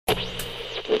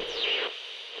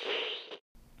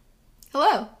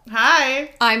Hi.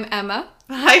 I'm Emma.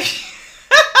 Hi.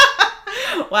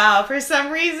 Wow, for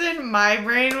some reason, my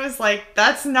brain was like,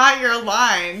 that's not your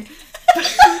line.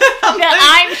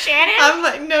 I'm Shannon? I'm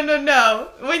like, no.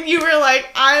 When you were like,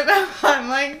 I'm Emma, I'm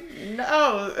like,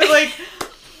 no. Like,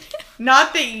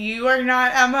 not that you are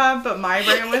not Emma, but my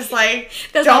brain was like,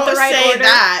 That's don't not the right say order.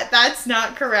 that. That's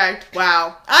not correct.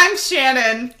 Wow. I'm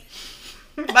Shannon.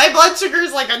 My blood sugar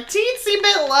is like a teensy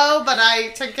bit low, but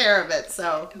I took care of it,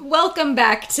 so. Welcome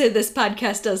back to This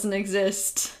Podcast Doesn't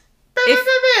Exist. If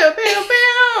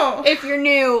you're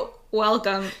new,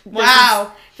 welcome.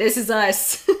 Wow. This is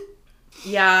us.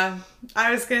 Yeah,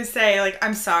 I was going to say, like,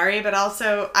 I'm sorry, but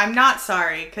also I'm not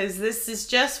sorry, because this is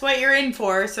just what you're in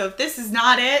for. So if this is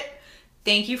not it,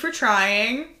 thank you for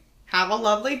trying. Have a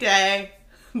lovely day.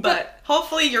 But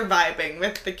hopefully you're vibing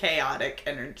with the chaotic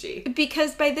energy.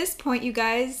 Because by this point, you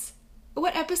guys,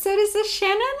 what episode is this,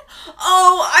 Shannon?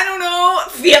 Oh, I don't know,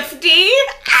 50?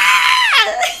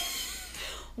 Ah!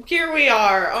 Here we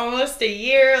are, almost a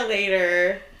year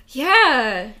later.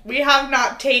 Yeah. We have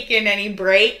not taken any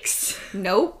breaks.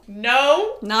 Nope.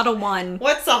 No? Not a one.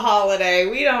 What's a holiday?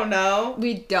 We don't know.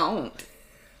 We don't.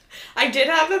 I did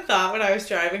have a thought when I was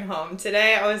driving home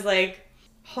today. I was like,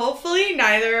 hopefully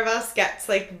neither of us gets,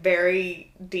 like,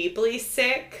 very deeply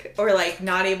sick or, like,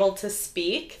 not able to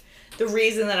speak. The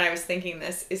reason that I was thinking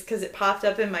this is because it popped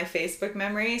up in my Facebook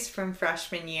memories from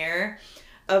freshman year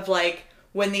of, like,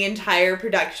 when the entire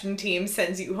production team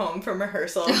sends you home from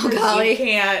rehearsal because you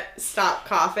can't stop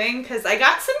coughing. Because I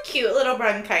got some cute little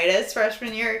bronchitis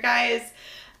freshman year, guys.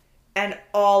 And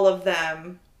all of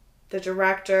them, the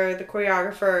director, the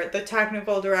choreographer, the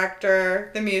technical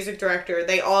director, the music director,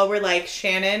 they all were like,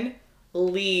 Shannon,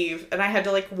 leave. And I had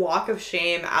to, like, walk of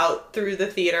shame out through the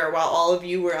theater while all of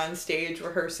you were on stage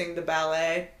rehearsing the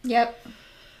ballet. Yep.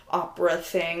 Opera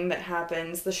thing that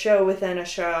happens, the show within a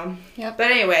show. Yep.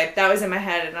 But anyway, that was in my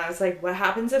head, and I was like, what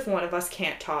happens if one of us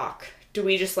can't talk? Do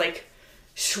we just, like,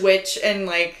 switch and,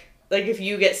 like if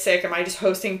you get sick, am I just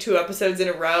hosting 2 episodes in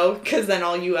a row? Because then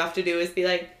all you have to do is be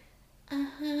like,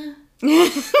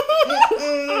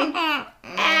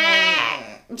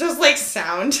 just, like,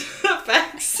 sound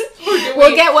effects.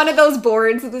 We'll get one of those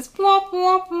boards with this womp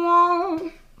womp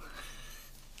womp.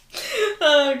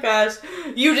 Oh gosh,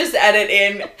 you just edit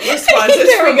in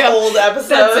responses from old episodes.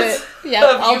 That's it.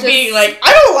 Yeah, of you being like,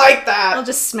 I don't like that. I'll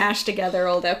just smash together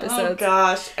old episodes. Oh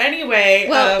gosh. Anyway,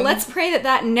 well, let's pray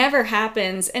that never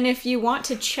happens. And if you want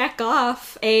to check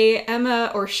off a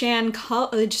Emma or Shan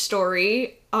college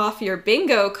story off your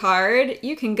bingo card,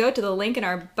 you can go to the link in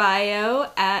our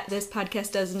bio at This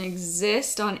Podcast Doesn't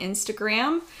Exist on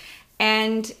Instagram.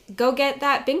 And go get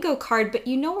that bingo card. But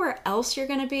you know where else you're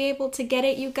going to be able to get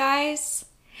it, you guys?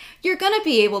 You're going to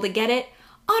be able to get it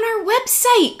on our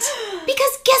website.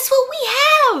 Because guess what we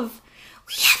have?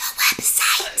 We have a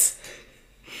website.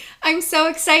 I'm so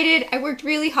excited. I worked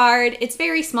really hard. It's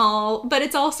very small, but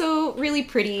it's also really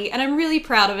pretty. And I'm really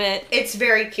proud of it. It's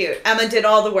very cute. Emma did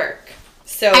all the work.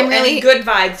 So any good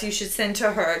vibes you should send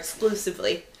to her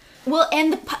exclusively. Well,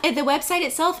 and the website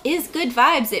itself is good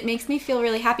vibes. It makes me feel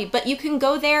really happy. But you can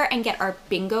go there and get our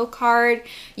bingo card.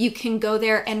 You can go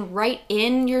there and write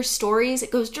in your stories.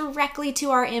 It goes directly to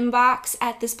our inbox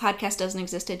at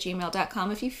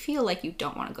thispodcastdoesn'texist@gmail.com. If you feel like you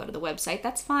don't want to go to the website,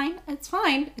 that's fine. It's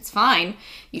fine. It's fine.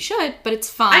 You should, but it's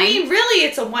fine. I mean, really,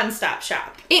 it's a one-stop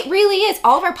shop. It really is.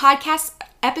 All of our podcast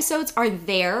episodes are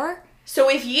there. So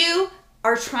if you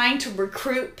are trying to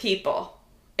recruit people,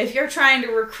 if you're trying to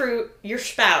recruit your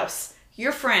spouse,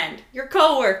 your friend, your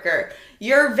coworker,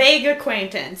 your vague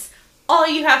acquaintance, all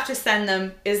you have to send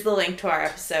them is the link to our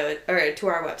episode or to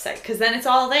our website, because then it's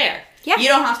all there. Yeah. You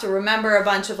don't have to remember a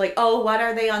bunch of like, oh, what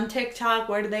are they on TikTok?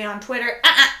 What are they on Twitter?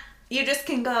 You just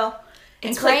can go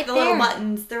and click right the there. little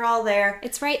buttons. They're all there.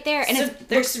 It's right there. And so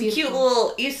there's some beautiful, cute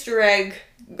little Easter egg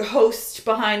host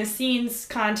behind the scenes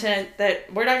content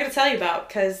that we're not going to tell you about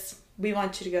because we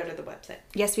want you to go to the website.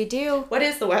 Yes, we do. What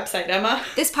is the website, Emma?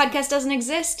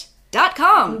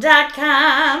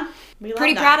 thispodcastdoesn'texist.com. We love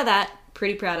Pretty that. proud of that.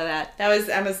 Pretty proud of that. That was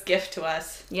Emma's gift to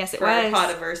us. Yes, it for was. For our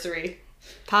podiversary.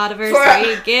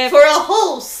 Podiversary gift. For a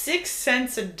whole 6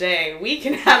 cents a day, we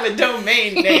can have a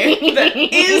domain name that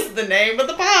is the name of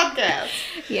the podcast.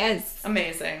 Yes.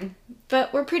 Amazing.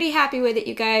 But we're pretty happy with it,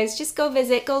 you guys. Just go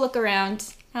visit, go look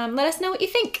around. Let us know what you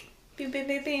think.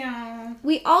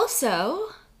 We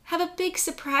also have a big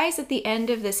surprise at the end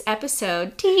of this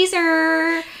episode.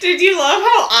 Teaser! Did you love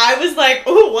how I was like,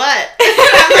 ooh, what?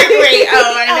 I'm like, wait,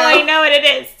 I know what it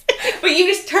is. But you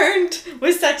just turned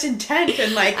with such intent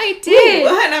and like, I did. Ooh,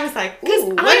 and I was like, ooh,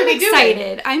 what I'm are we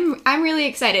excited. doing? I'm really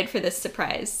excited for this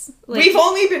surprise. We've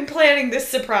only been planning this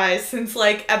surprise since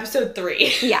like episode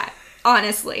 3. Yeah.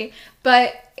 honestly.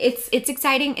 But it's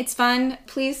exciting. It's fun.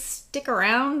 Please stick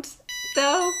around,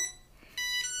 though.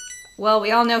 Well,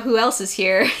 we all know who else is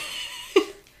here.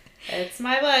 It's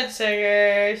my blood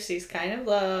sugar. She's kind of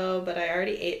low, but I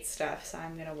already ate stuff, so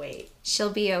I'm gonna wait.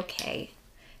 She'll be okay.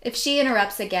 If she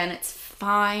interrupts again, it's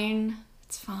fine.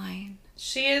 It's fine.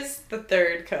 She is the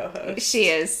third co-host. She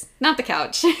is. Not the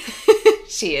couch.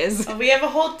 She is. We have a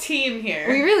whole team here.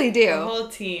 We really do. A whole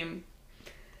team.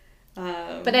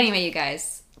 But anyway, you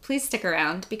guys, please stick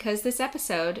around because this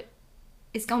episode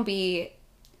is going to be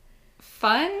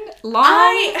fun,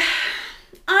 long.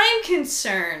 I'm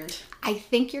concerned. I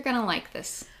think you're going to like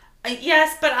this.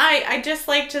 Yes, but I just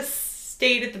like to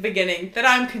state at the beginning that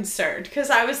I'm concerned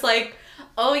because I was like,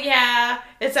 oh yeah,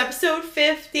 it's episode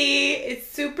 50. It's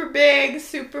super big,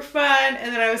 super fun.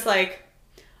 And then I was like,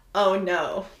 oh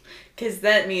no. Because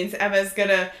that means Emma's going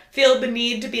to feel the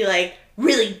need to be like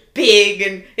really big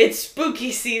and it's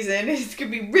spooky season. It's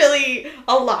going to be really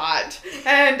a lot.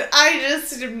 And I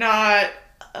just am not,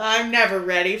 I'm never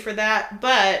ready for that.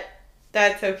 But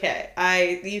that's okay.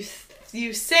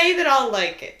 You say that I'll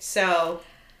like it, so.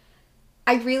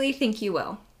 I really think you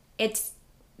will. It's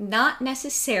not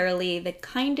necessarily the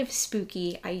kind of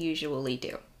spooky I usually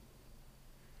do.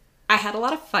 I had a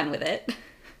lot of fun with it.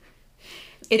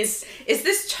 Is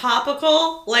this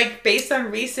topical, like based on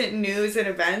recent news and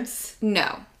events?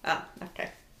 No. Oh, okay.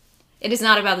 It is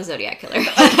not about the Zodiac Killer.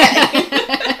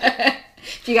 Okay.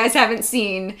 If you guys haven't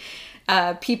seen,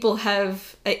 people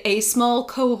have, a small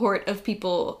cohort of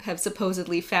people have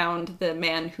supposedly found the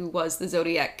man who was the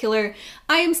Zodiac Killer.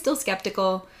 I am still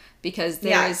skeptical because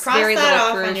there is very little cross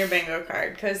that proof. off on your bingo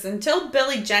card, because until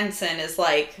Billy Jensen is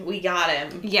like, we got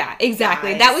him. Yeah,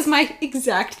 exactly. Guys. That was my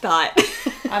exact thought.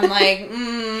 I'm like,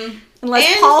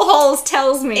 Unless Paul Holes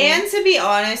tells me. And to be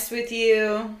honest with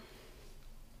you,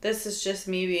 this is just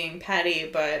me being petty,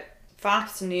 but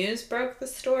Fox News broke the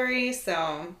story,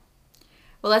 so.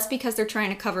 Well, that's because they're trying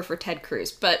to cover for Ted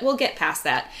Cruz, but we'll get past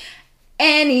that.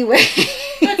 Anyway.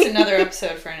 That's another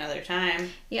episode for another time.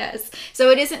 Yes. So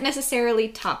it isn't necessarily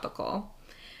topical,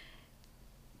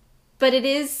 but it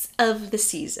is of the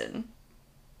season.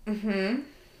 Mm-hmm.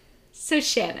 So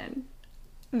Shannon,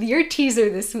 your teaser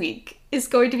this week is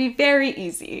going to be very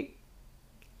easy.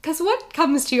 Because what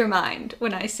comes to your mind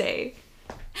when I say,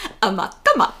 amok,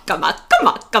 amok, amok,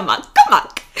 amok, amok,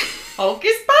 amok?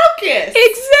 Hocus Pocus!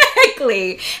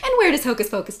 Exactly! And where does Hocus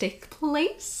Pocus take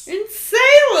place? In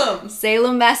Salem!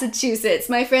 Salem, Massachusetts.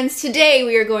 My friends, today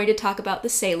we are going to talk about the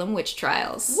Salem witch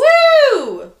trials.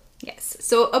 Woo! Yes,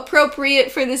 so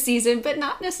appropriate for the season, but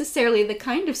not necessarily the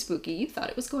kind of spooky you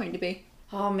thought it was going to be.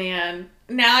 Oh man.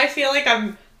 Now I feel like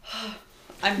I'm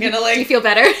gonna like... Do you feel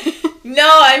better?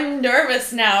 No, I'm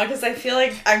nervous now because I feel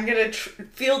like I'm gonna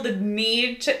feel the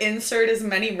need to insert as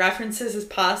many references as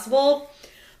possible.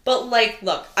 But, like,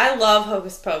 look, I love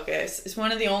Hocus Pocus. It's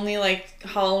one of the only, like,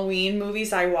 Halloween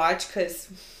movies I watch because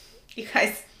you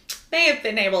guys may have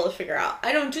been able to figure out.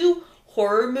 I don't do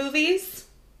horror movies.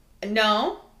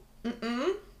 No.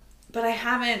 Mm-mm. But I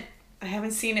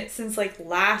haven't seen it since, like,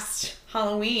 last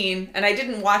Halloween. And I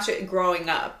didn't watch it growing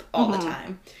up all the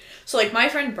time. So, like, my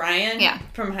friend Brian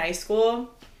from high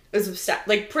school was obsessed.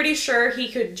 Like, pretty sure he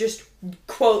could just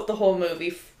quote the whole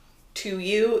movie to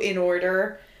you in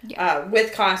order. Yeah.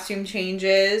 With costume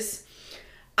changes.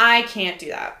 I can't do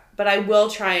that. But I will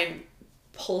try and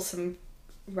pull some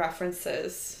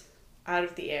references out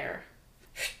of the air.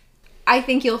 I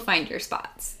think you'll find your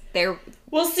spots.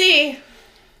 We'll see.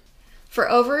 For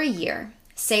over a year,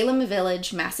 Salem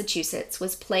Village, Massachusetts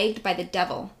was plagued by the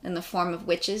devil in the form of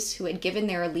witches who had given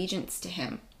their allegiance to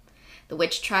him. The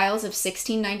witch trials of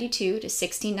 1692 to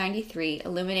 1693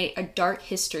 illuminate a dark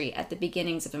history at the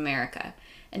beginnings of America,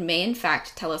 and may in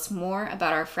fact tell us more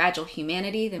about our fragile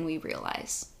humanity than we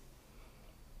realize.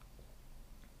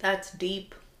 That's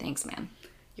deep. Thanks, man.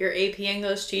 Your AP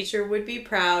English teacher would be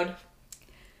proud.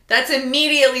 That's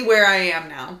immediately where I am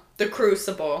now. The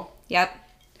Crucible. Yep.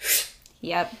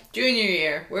 Junior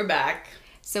year. We're back.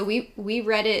 So we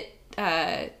read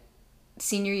it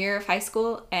senior year of high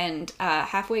school, and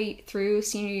halfway through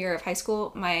senior year of high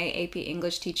school, my AP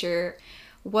English teacher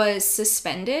was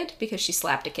suspended because she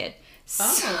slapped a kid.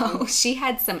 So she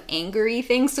had some angry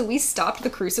things, so we stopped the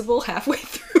Crucible halfway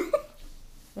through.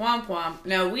 Womp womp.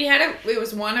 No, it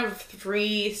was one of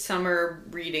 3 summer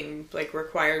reading, like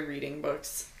required reading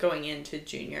books going into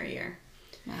junior year.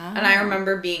 Oh. And I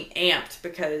remember being amped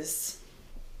because,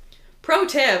 pro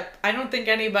tip, I don't think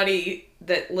anybody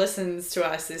that listens to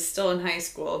us is still in high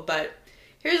school, but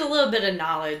here's a little bit of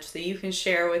knowledge that you can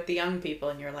share with the young people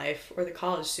in your life or the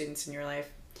college students in your life.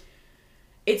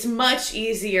 it's much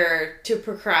easier to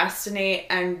procrastinate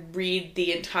and read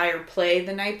the entire play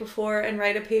the night before and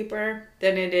write a paper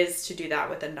than it is to do that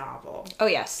with a novel. Oh,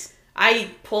 yes.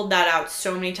 I pulled that out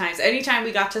so many times. Anytime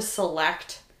we got to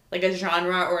select like a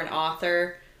genre or an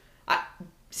author,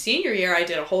 senior year I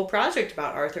did a whole project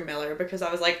about Arthur Miller because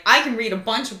I was like, I can read a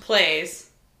bunch of plays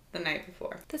the night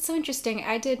before. That's so interesting.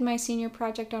 I did my senior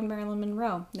project on Marilyn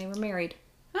Monroe. They were married.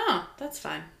 Oh, that's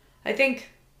fun. I think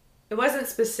it wasn't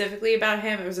specifically about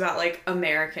him. It was about, like,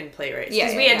 American playwrights.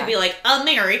 Because we had to be like,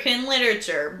 American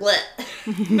literature, bleh.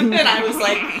 And I was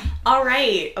like, all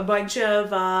right, a bunch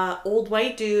of old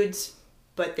white dudes,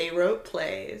 but they wrote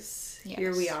plays. Yes.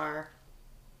 Here we are.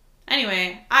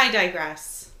 Anyway, I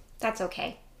digress. That's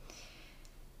okay.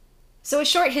 So a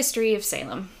short history of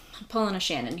Salem. I'm pulling a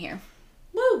Shannon here.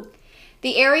 Woo!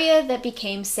 The area that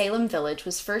became Salem Village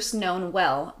was first known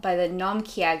well by the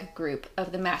Nomkiag group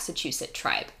of the Massachusetts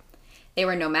tribe. They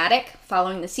were nomadic,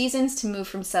 following the seasons to move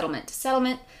from settlement to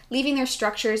settlement, leaving their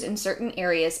structures in certain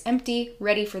areas empty,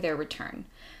 ready for their return.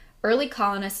 Early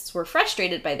colonists were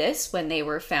frustrated by this when they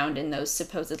were found in those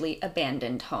supposedly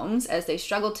abandoned homes, as they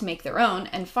struggled to make their own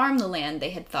and farm the land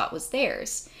they had thought was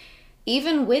theirs.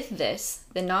 Even with this,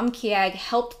 the Nomkiag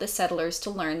helped the settlers to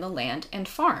learn the land and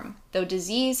farm, though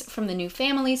disease from the new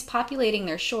families populating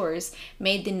their shores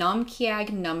made the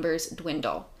Nomkiag numbers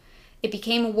dwindle. It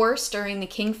became worse during the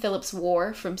King Philip's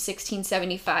War from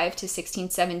 1675 to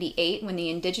 1678, when the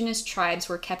indigenous tribes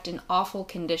were kept in awful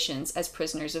conditions as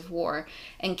prisoners of war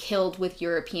and killed with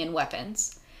European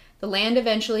weapons. The land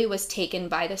eventually was taken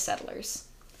by the settlers.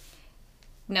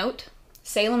 Note: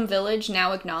 Salem Village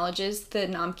now acknowledges the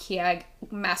Nomkiag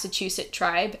Massachusetts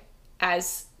tribe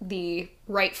as the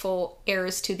rightful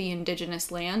heirs to the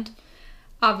indigenous land.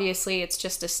 Obviously, it's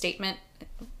just a statement.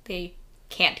 They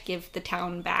can't give the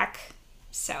town back,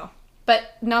 so.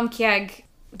 But Nomkiag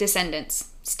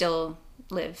descendants still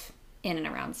live in and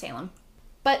around Salem.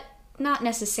 But not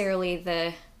necessarily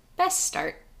the best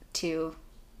start to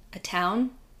a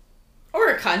town. Or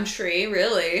a country,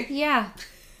 really. Yeah.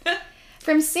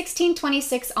 From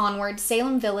 1626 onward,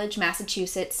 Salem Village,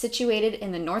 Massachusetts, situated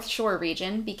in the North Shore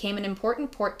region, became an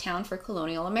important port town for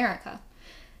colonial America.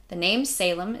 The name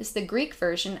Salem is the Greek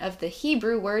version of the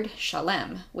Hebrew word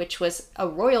Shalem, which was a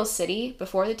royal city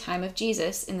before the time of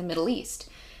Jesus in the Middle East.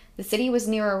 The city was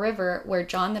near a river where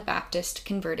John the Baptist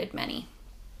converted many.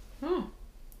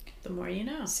 The more you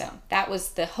know. So that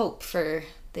was the hope for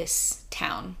this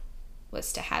town,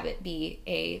 was to have it be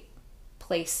a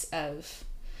place of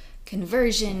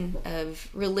conversion, of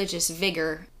religious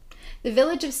vigor. The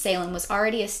village of Salem was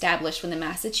already established when the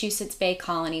Massachusetts Bay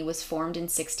Colony was formed in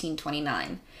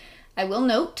 1629. I will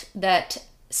note that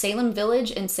Salem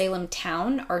Village and Salem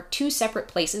Town are two separate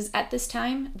places at this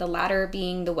time, the latter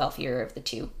being the wealthier of the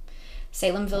two.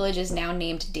 Salem Village is now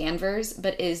named Danvers,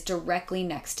 but is directly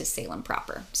next to Salem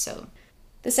proper. So,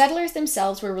 the settlers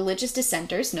themselves were religious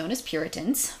dissenters known as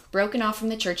Puritans, broken off from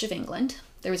the Church of England.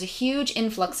 There was a huge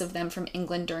influx of them from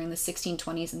England during the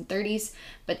 1620s and 30s,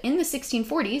 but in the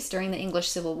 1640s, during the English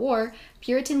Civil War,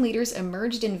 Puritan leaders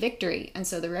emerged in victory, and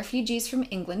so the refugees from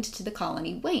England to the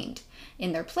colony waned.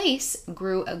 In their place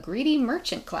grew a greedy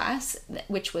merchant class,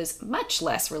 which was much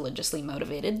less religiously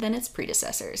motivated than its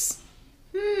predecessors.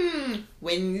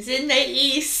 Winds in the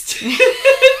east.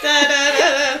 Da, da,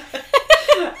 da, da.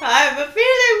 I have a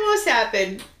feeling what's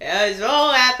happened has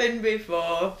all happened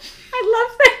before. I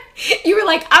love that. You were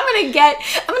like, I'm gonna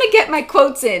get my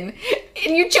quotes in,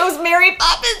 and you chose Mary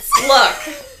Poppins. Look,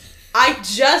 I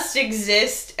just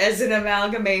exist as an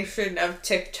amalgamation of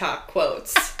TikTok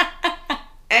quotes.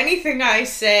 Anything I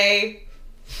say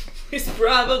is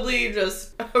probably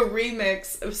just a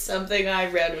remix of something I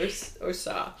read or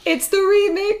saw. It's the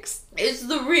remix. It's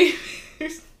the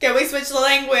remix. Can we switch the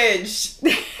language?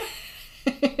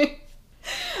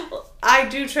 I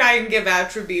do try and give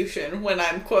attribution when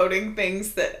I'm quoting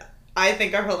things that I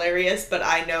think are hilarious, but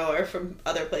I know are from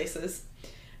other places.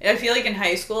 And I feel like in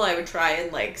high school I would try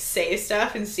and like say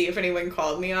stuff and see if anyone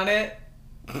called me on it.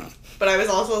 But I was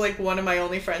also like one of my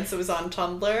only friends that was on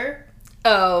Tumblr.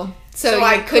 Oh, so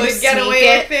I could get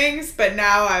away with things, but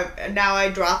now I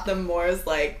drop them more as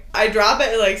like, I drop it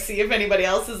and like see if anybody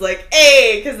else is like,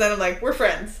 hey, because then I'm like, we're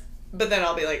friends. But then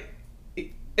I'll be like,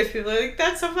 if people are like,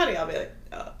 that's so funny, I'll be like,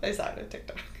 oh, I saw it on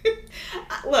TikTok.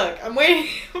 Look, I'm waiting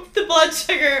for the blood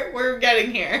sugar. We're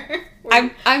getting here.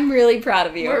 I'm really proud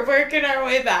of you. We're working our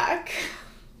way back.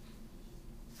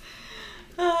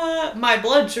 My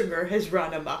blood sugar has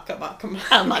run amok.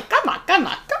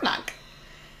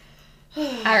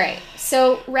 All right,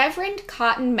 so Reverend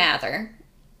Cotton Mather,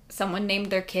 someone named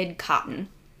their kid Cotton.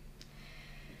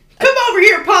 Come over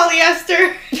here,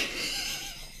 polyester!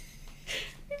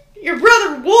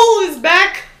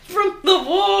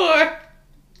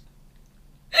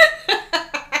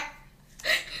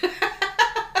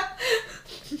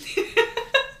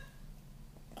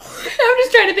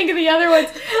 the other ones.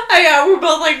 I know, we're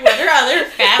both like, what are other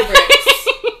fabrics?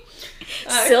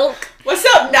 Silk. What's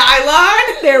up,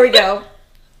 nylon? There we go.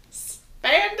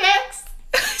 Spandex.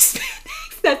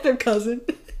 Spandex. That's their cousin.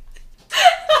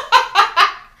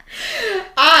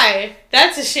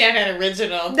 That's a Shannon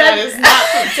original. That is not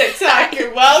from TikTok.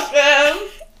 You're welcome.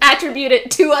 Attribute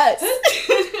it to us.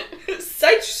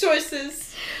 Cite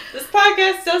sources. This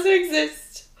podcast doesn't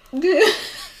exist.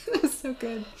 That was so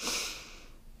good.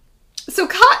 So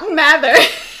Cotton Mather.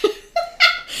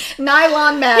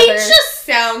 Nylon Mather. He just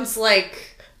sounds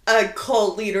like a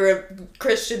cult leader, a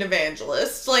Christian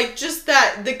evangelist. Like, just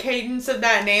the cadence of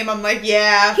that name, I'm like,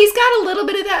 yeah. He's got a little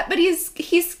bit of that, but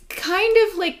he's kind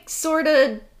of like sort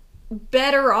of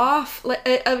better off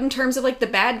in terms of like the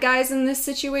bad guys in this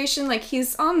situation. Like,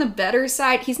 he's on the better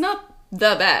side. He's not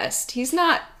the best. He's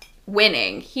not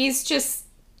winning. He's just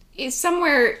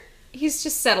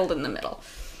settled in the middle.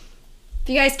 If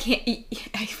you guys can't,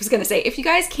 I was gonna say, if you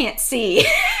guys can't see.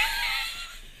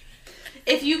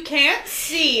 If you can't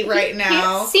see right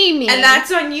now, can't see me, and that's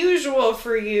unusual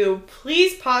for you,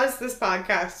 please pause this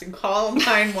podcast and call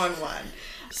 911.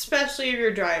 Especially if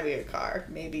you're driving a car.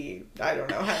 Maybe, I don't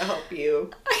know how to help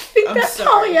you. I think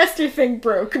polyester thing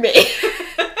broke me.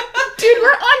 Dude,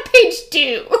 we're on page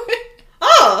 2.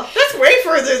 Oh, that's way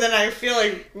further than I feel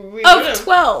like we would have.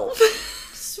 12.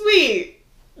 Sweet.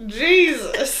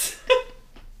 Jesus.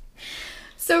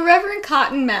 So Reverend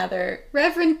Cotton Mather,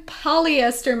 Reverend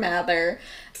Polyester Mather,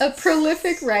 a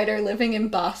prolific writer living in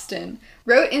Boston,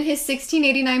 wrote in his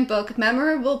 1689 book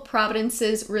Memorable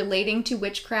Providences Relating to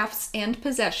Witchcrafts and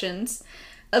Possessions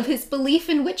of his belief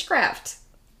in witchcraft.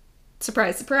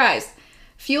 Surprise, surprise.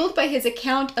 Fueled by his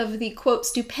account of the, quote,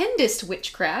 stupendous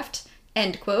witchcraft,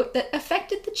 end quote, that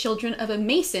affected the children of a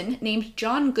mason named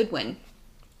John Goodwin.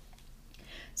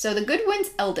 So the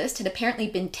Goodwin's eldest had apparently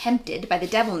been tempted, by the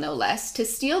devil no less, to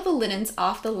steal the linens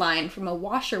off the line from a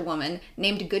washerwoman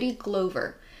named Goody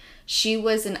Glover. She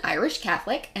was an Irish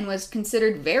Catholic and was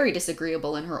considered very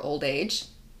disagreeable in her old age.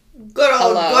 Good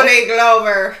old Goody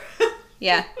Glover.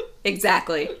 Yeah,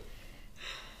 exactly.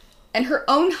 And her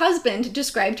own husband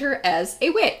described her as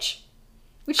a witch.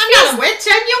 I'm not a witch,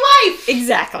 I'm your wife.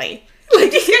 Exactly.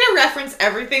 Like, he's gonna reference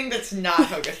everything that's not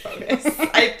Hocus Pocus.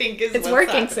 I think is it's what's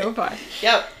working happening. so far.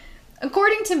 Yep.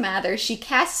 According to Mather, she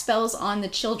cast spells on the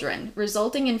children,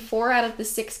 resulting in 4 out of the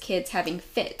 6 kids having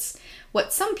fits,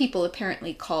 what some people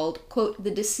apparently called, quote,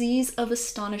 the disease of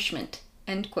astonishment,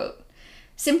 end quote.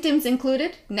 Symptoms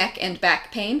included neck and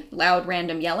back pain, loud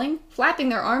random yelling, flapping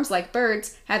their arms like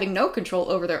birds, having no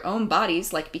control over their own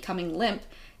bodies, like becoming limp.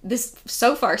 This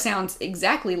so far sounds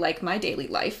exactly like my daily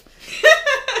life.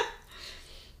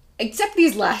 Except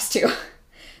these last 2.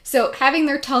 So having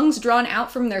their tongues drawn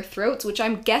out from their throats, which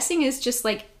I'm guessing is just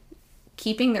like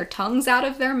keeping their tongues out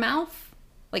of their mouth.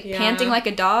 Like panting like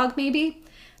a dog, maybe.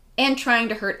 And trying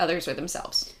to hurt others or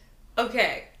themselves.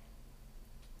 Okay.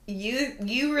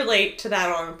 You relate to that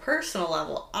on a personal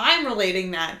level. I'm relating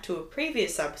that to a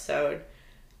previous episode.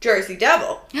 Jersey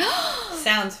Devil.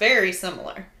 Sounds very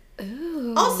similar.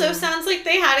 Ooh. Also sounds like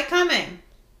they had it coming.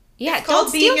 Yeah, it's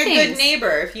called being a good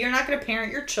neighbor. If you're not going to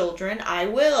parent your children, I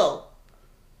will.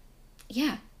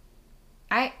 Yeah.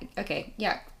 Okay,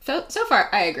 yeah. So far,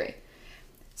 I agree.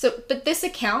 But this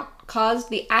account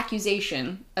caused the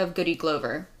accusation of Goody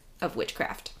Glover of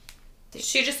witchcraft.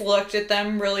 She just looked at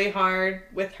them really hard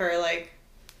with her, like,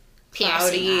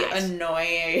 cloudy,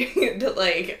 annoying,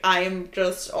 like, I'm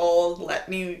just old, let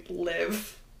me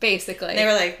live. Basically. And they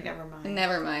were like, never mind.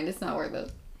 Never mind, it's not worth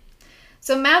it.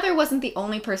 So Mather wasn't the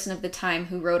only person of the time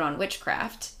who wrote on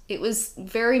witchcraft. It was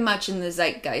very much in the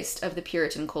zeitgeist of the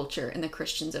Puritan culture and the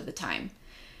Christians of the time.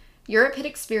 Europe had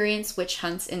experienced witch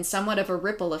hunts in somewhat of a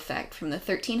ripple effect from the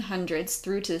 1300s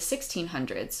through to the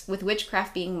 1600s, with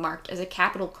witchcraft being marked as a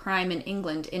capital crime in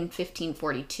England in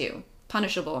 1542,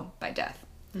 punishable by death.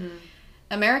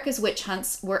 America's witch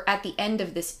hunts were at the end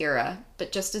of this era,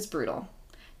 but just as brutal.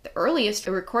 The earliest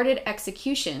recorded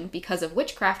execution because of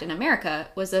witchcraft in America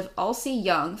was of Alcee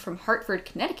Young from Hartford,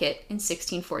 Connecticut in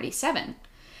 1647.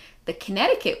 The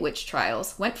Connecticut witch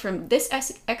trials went from this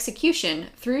execution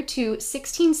through to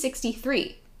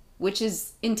 1663, which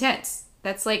is intense.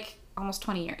 That's like almost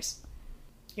 20 years.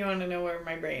 You want to know where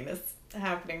my brain is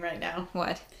happening right now?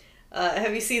 What?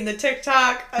 Have you seen the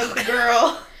TikTok of the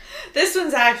girl? This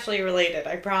one's actually related,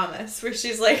 I promise, where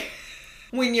she's like...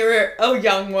 When you're a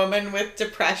young woman with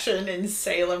depression in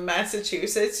Salem,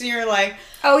 Massachusetts, and you're like,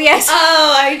 oh, yes.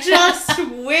 Oh, I just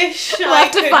wish we'll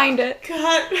have to find it.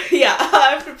 Yeah, I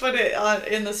have to put it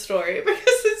in the story because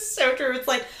it's so true. It's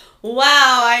like, wow,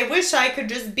 I wish I could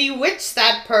just bewitch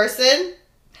that person.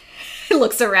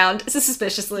 Looks around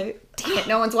suspiciously. Dang it,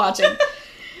 no one's watching.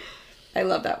 I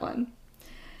love that one.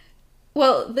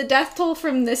 Well, the death toll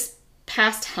from this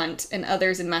past hunt and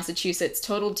others in Massachusetts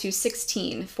totaled to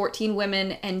 16, 14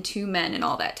 women and 2 men in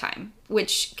all that time,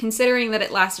 which, considering that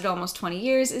it lasted almost 20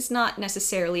 years, is not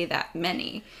necessarily that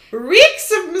many.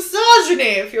 Reeks of misogyny,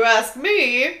 if you ask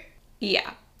me.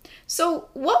 Yeah. So,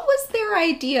 what was their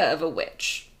idea of a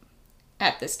witch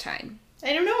at this time?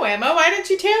 I don't know, Emma. Why didn't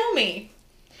you tell me?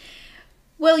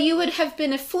 Well, you would have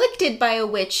been afflicted by a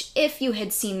witch if you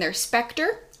had seen their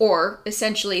specter, or,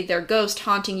 essentially, their ghost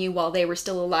haunting you while they were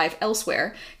still alive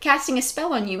elsewhere, casting a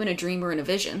spell on you in a dream or in a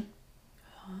vision.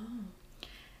 Oh.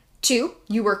 2,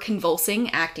 you were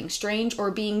convulsing, acting strange, or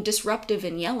being disruptive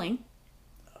and yelling.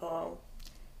 Oh.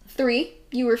 3,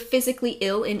 you were physically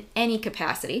ill in any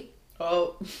capacity.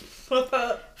 Oh.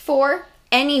 4,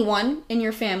 anyone in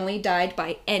your family died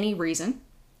by any reason.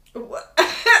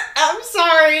 I'm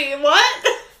sorry, what?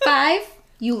 5,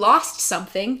 you lost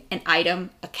something, an item,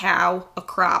 a cow, a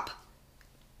crop,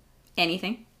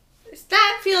 anything.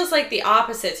 That feels like the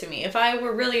opposite to me. If I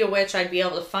were really a witch, I'd be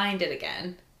able to find it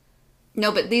again.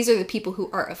 No, but these are the people who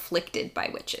are afflicted by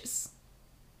witches.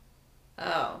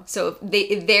 Oh. So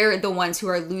they're the ones who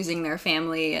are losing their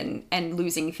family and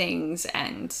losing things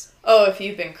and... Oh, if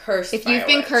you've been cursed If by you've a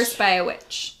been witch. cursed by a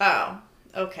witch. Oh,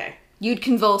 okay. You'd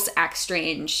convulse, act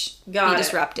strange, Got be it.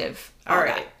 Disruptive. All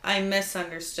right. that. I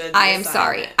misunderstood. I am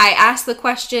sorry. I asked the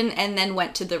question and then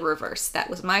went to the reverse. That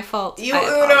was my fault. You I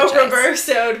Uno apologize.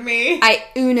 reversoed me. I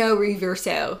Uno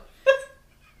reverso.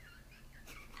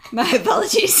 My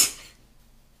apologies.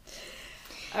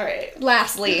 All right.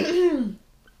 Lastly,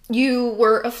 you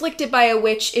were afflicted by a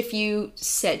witch if you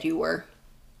said you were.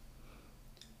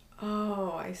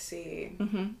 Oh, I see.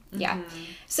 Yeah.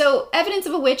 So, evidence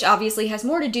of a witch obviously has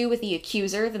more to do with the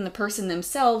accuser than the person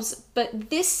themselves,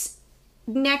 but this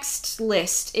next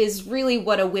list is really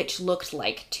what a witch looked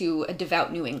like to a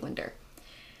devout New Englander.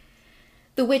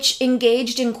 The witch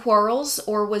engaged in quarrels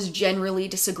or was generally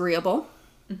disagreeable.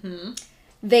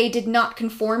 They did not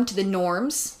conform to the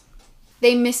norms.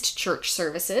 They missed church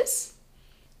services.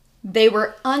 They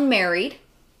were unmarried.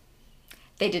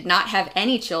 They did not have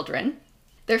any children.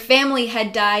 Their family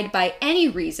had died by any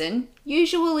reason,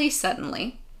 usually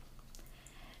suddenly.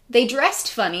 They dressed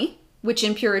funny, which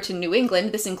in Puritan New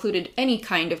England, this included any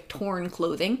kind of torn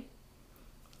clothing.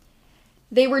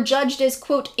 They were judged as,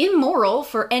 quote, immoral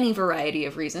for any variety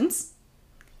of reasons.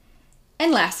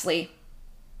 And lastly,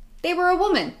 they were a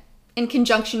woman, in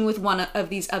conjunction with one of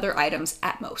these other items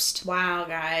at most. Wow,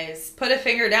 guys. Put a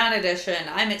finger down edition.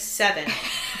 I'm at 7.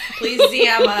 Please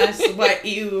DM us what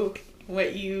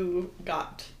you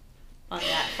got on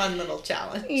that fun little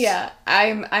challenge. Yeah,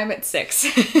 I'm at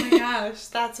 6. Oh my gosh,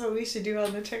 that's what we should do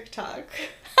on the TikTok.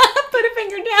 Put a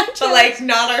finger down. But like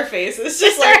not our faces,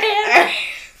 just Our like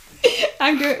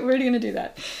hands. We're gonna do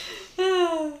that.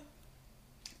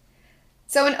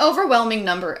 So an overwhelming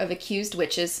number of accused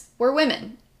witches were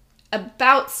women,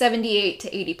 about 78 to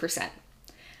 80%.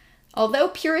 Although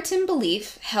Puritan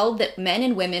belief held that men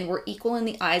and women were equal in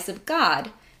the eyes of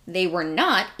God, they were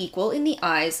not equal in the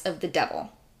eyes of the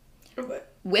devil.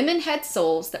 Women had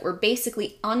souls that were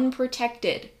basically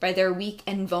unprotected by their weak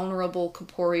and vulnerable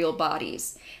corporeal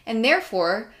bodies, and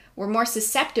therefore were more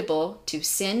susceptible to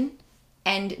sin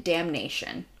and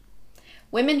damnation.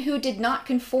 Women who did not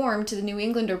conform to the New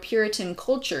England or Puritan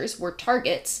cultures were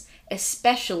targets,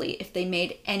 especially if they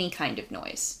made any kind of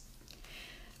noise.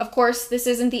 Of course, this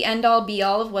isn't the end-all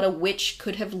be-all of what a witch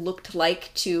could have looked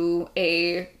like to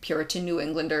a Puritan New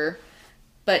Englander,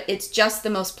 but it's just the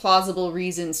most plausible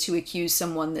reasons to accuse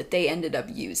someone that they ended up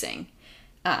using.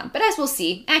 But as we'll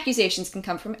see, accusations can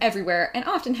come from everywhere and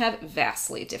often have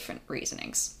vastly different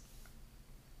reasonings.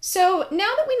 So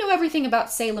now that we know everything about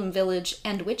Salem Village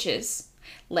and witches,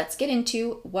 let's get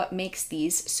into what makes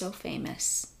these so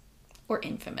famous. Or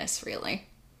infamous, really.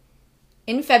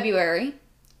 In February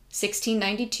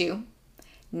 1692,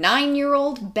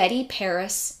 9-year-old Betty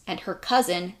Paris and her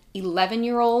cousin,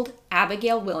 11-year-old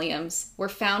Abigail Williams, were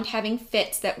found having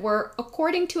fits that were,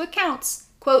 according to accounts,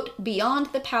 quote, beyond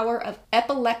the power of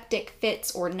epileptic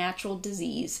fits or natural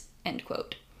disease, end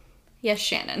quote. Yes,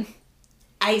 Shannon.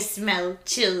 I smell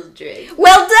children.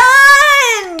 Well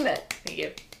done! Thank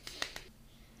you.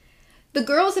 The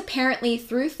girls apparently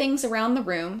threw things around the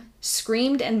room,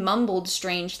 screamed and mumbled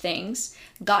strange things,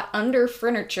 got under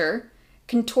furniture,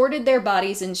 contorted their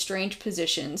bodies in strange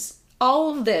positions.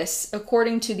 All of this,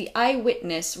 according to the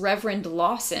eyewitness Reverend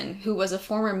Lawson, who was a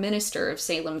former minister of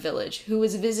Salem Village, who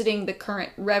was visiting the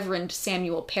current Reverend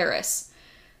Samuel Paris.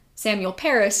 Samuel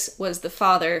Paris was the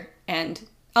father and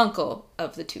uncle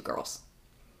of the 2 girls.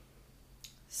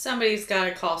 Somebody's got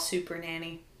to call Super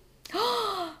Nanny.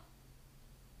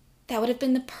 That would have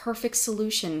been the perfect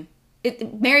solution.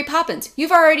 Mary Poppins.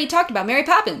 You've already talked about Mary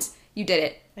Poppins. You did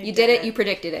it. You did it. You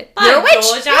predicted it. You're a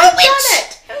witch. You're a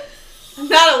witch. I'm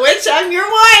not a witch. I'm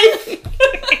your wife.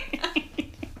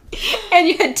 And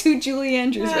you had 2 Julie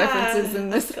Andrews references in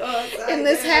this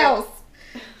house.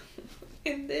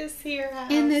 In this here house.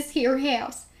 In this here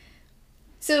house.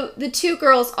 So the 2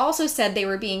 girls also said they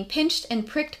were being pinched and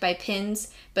pricked by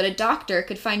pins, but a doctor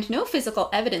could find no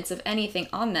physical evidence of anything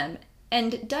on them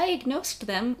and diagnosed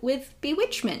them with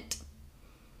bewitchment.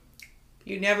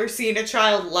 You never seen a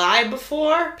child lie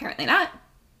before? Apparently not.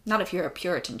 Not if you're a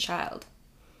Puritan child.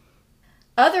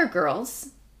 Other girls,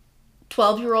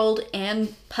 12-year-old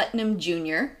Ann Putnam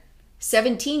Jr.,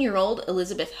 17-year-old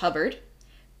Elizabeth Hubbard,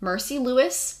 Mercy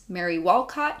Lewis, Mary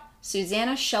Walcott,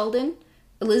 Susanna Sheldon,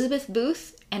 Elizabeth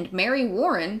Booth, and Mary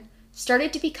Warren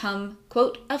started to become,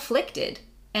 quote, afflicted,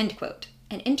 end quote,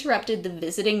 and interrupted the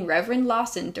visiting Reverend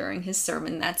Lawson during his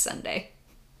sermon that Sunday.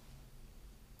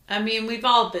 I mean, we've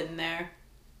all been there.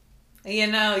 You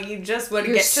know, you just want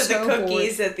to get to the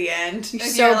cookies at the end. You're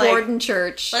so bored in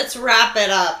church. Let's wrap it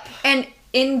up.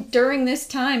 And during this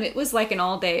time, it was like an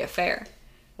all-day affair.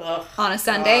 Ugh, on a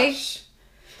Sunday. Gosh.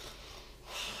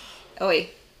 Oh, wait.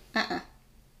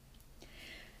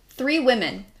 3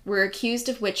 women were accused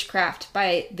of witchcraft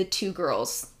by the 2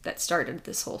 girls that started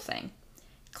this whole thing,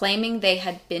 claiming they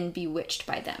had been bewitched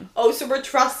by them. Oh, so we're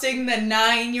trusting the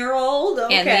 9-year-old?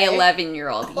 Okay. And the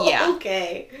 11-year-old, yeah.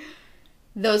 Okay.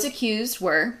 Those accused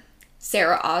were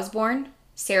Sarah Osborne,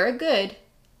 Sarah Good,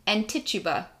 and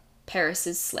Tituba,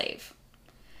 Paris's slave.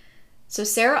 So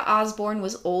Sarah Osborne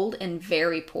was old and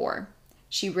very poor.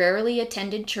 She rarely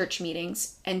attended church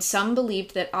meetings, and some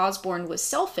believed that Osborne was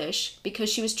selfish because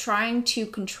she was trying to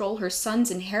control her son's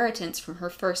inheritance from her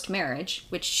first marriage,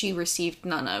 which she received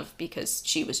none of because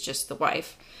she was just the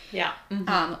wife. Yeah.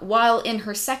 Mm-hmm. While in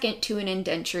her second to an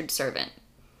indentured servant.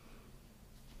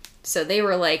 So they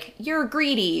were like, you're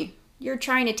greedy. You're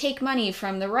trying to take money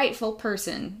from the rightful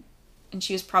person. And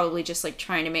she was probably just like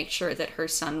trying to make sure that her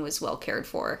son was well cared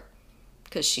for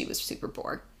because she was super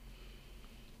poor.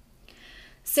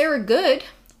 Sarah Good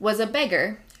was a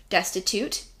beggar,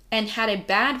 destitute, and had a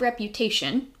bad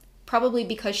reputation, probably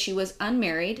because she was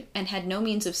unmarried and had no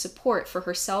means of support for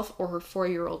herself or her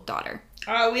 4-year-old daughter.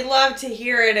 Oh, we love to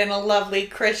hear it in a lovely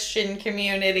Christian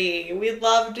community. We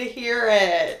love to hear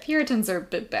it. Puritans are a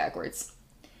bit backwards.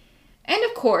 And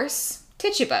of course,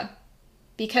 Tituba,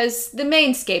 because the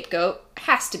main scapegoat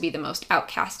has to be the most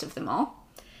outcast of them all.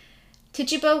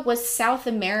 Tituba was South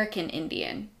American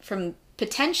Indian, from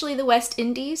potentially the West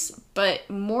Indies, but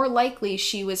more likely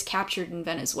she was captured in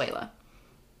Venezuela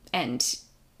and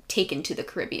taken to the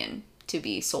Caribbean to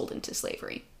be sold into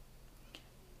slavery.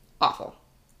 Awful.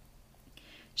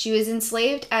 She was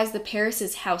enslaved as the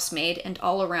Paris's housemaid and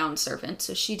all-around servant,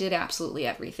 so she did absolutely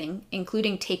everything,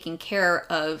 including taking care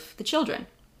of the children.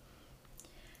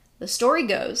 The story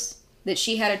goes that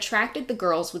she had attracted the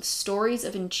girls with stories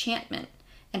of enchantment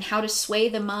and how to sway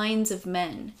the minds of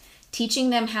men, teaching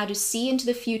them how to see into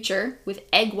the future with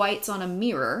egg whites on a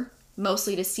mirror,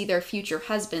 mostly to see their future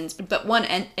husbands, but one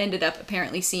ended up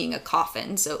apparently seeing a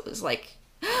coffin, so it was like,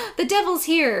 the devil's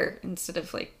here, instead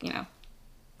of like,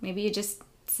 maybe you just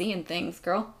seeing things,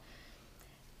 girl.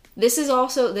 This is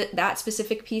also, that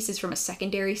specific piece is from a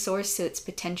secondary source, so it's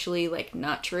potentially like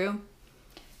not true,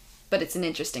 but it's an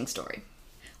interesting story.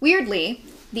 Weirdly,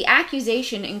 the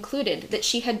accusation included that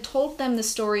she had told them the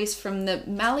stories from the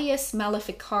Malleus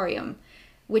Maleficarium,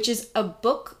 which is a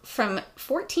book from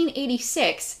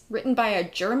 1486 written by a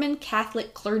German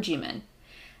Catholic clergyman.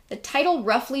 The title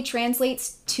roughly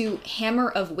translates to Hammer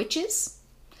of Witches.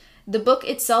 The book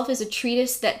itself is a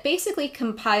treatise that basically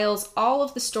compiles all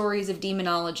of the stories of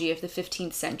demonology of the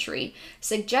 15th century,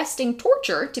 suggesting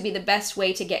torture to be the best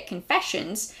way to get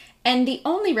confessions, and the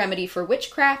only remedy for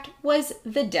witchcraft was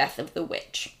the death of the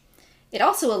witch. It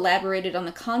also elaborated on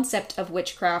the concept of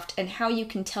witchcraft and how you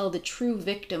can tell the true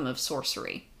victim of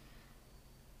sorcery.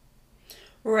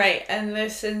 Right, and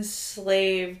this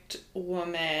enslaved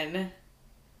woman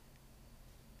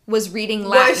was reading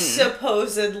Latin. Was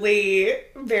supposedly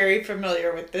very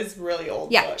familiar with this really old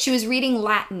book. Yeah, she was reading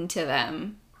Latin to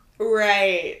them.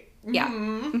 Right. Yeah.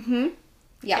 Mm-hmm.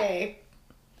 Yeah. Okay.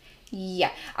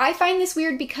 Yeah. I find this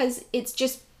weird because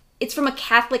it's from a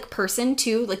Catholic person,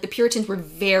 too. Like, the Puritans were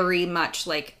very much,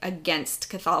 like, against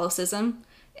Catholicism.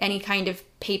 Any kind of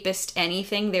papist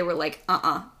anything, they were like,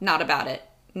 not about it.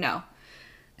 No.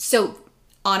 So,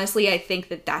 honestly, I think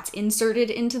that that's inserted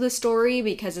into the story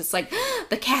because it's like,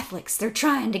 the Catholics, they're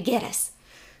trying to get us.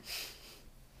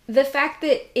 The fact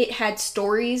that it had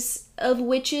stories of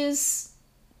witches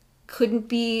couldn't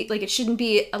be, like, it shouldn't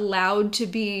be allowed to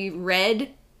be read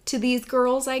to these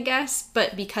girls, I guess.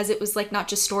 But because it was, like, not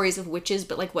just stories of witches,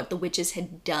 but, like, what the witches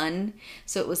had done.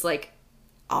 So it was, like,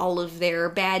 all of their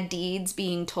bad deeds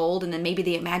being told, and then maybe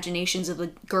the imaginations of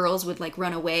the girls would, like,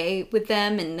 run away with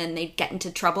them, and then they'd get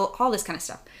into trouble. All this kind of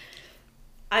stuff.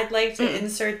 I'd like to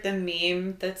insert the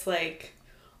meme that's like,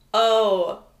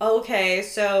 oh, okay,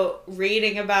 so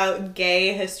reading about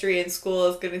gay history in school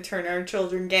is going to turn our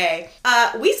children gay.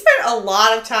 We spent a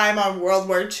lot of time on World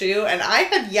War II, and I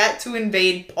have yet to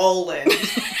invade Poland.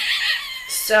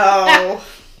 So...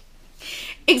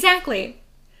 Exactly.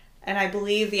 And I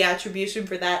believe the attribution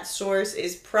for that source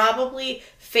is probably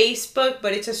Facebook,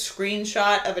 but it's a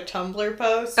screenshot of a Tumblr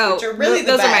post, which are really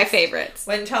those are my favorites.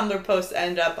 When Tumblr posts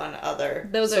end up on other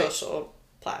social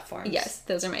platforms. Yes,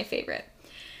 those are my favorite.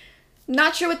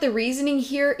 Not sure what the reasoning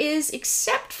here is,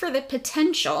 except for the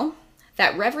potential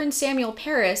that Reverend Samuel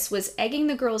Parris was egging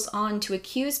the girls on to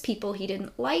accuse people he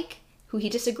didn't like, who he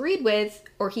disagreed with,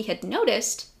 or he had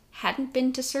noticed hadn't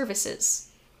been to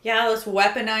services. Yeah, let's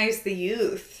weaponize the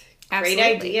youth. Absolutely.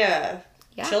 Great idea.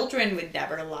 Yeah. Children would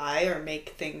never lie or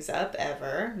make things up,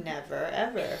 ever. Never,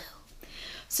 ever.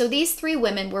 So these three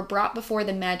women were brought before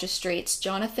the magistrates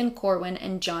Jonathan Corwin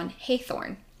and John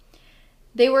Haythorne.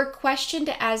 They were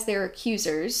questioned as their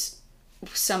accusers,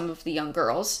 some of the young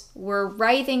girls, were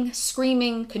writhing,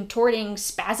 screaming, contorting,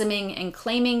 spasming, and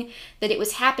claiming that it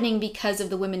was happening because of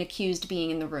the women accused being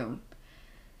in the room.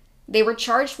 They were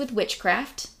charged with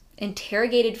witchcraft,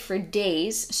 interrogated for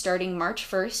days starting March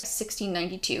 1st,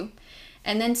 1692,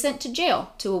 and then sent to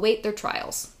jail to await their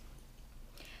trials.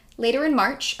 Later in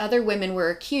March, other women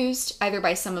were accused, either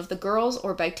by some of the girls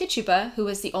or by Tituba, who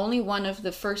was the only one of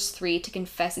the first three to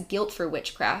confess guilt for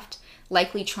witchcraft,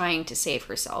 likely trying to save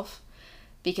herself.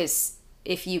 Because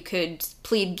if you could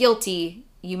plead guilty,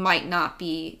 you might not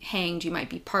be hanged, you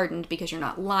might be pardoned because you're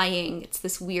not lying. It's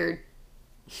this weird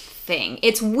thing.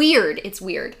 It's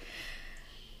weird.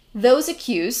 Those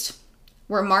accused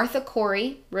were Martha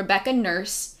Corey, Rebecca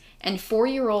Nurse, and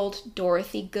 4-year-old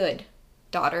Dorothy Good,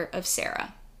 daughter of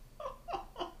Sarah.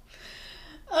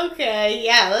 Okay,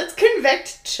 yeah, let's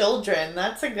convict children.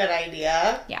 That's a good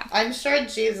idea. Yeah. I'm sure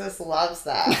Jesus loves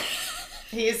that.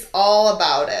 He's all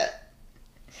about it.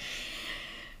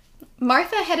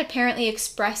 Martha had apparently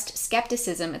expressed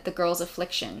skepticism at the girls'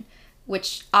 affliction,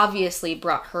 which obviously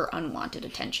brought her unwanted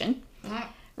attention.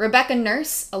 Rebecca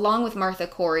Nurse, along with Martha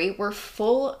Corey, were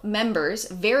full members,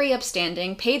 very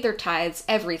upstanding, paid their tithes,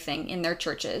 everything in their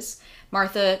churches.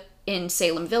 Martha in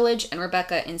Salem Village and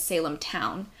Rebecca in Salem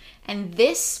Town. And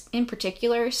this, in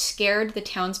particular, scared the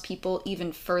townspeople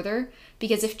even further,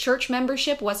 because if church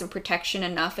membership wasn't protection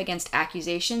enough against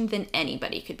accusation, then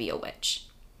anybody could be a witch.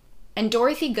 And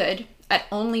Dorothy Good, at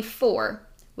only 4,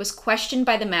 was questioned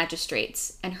by the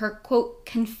magistrates, and her, quote,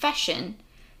 confession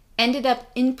ended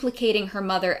up implicating her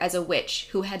mother as a witch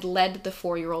who had led the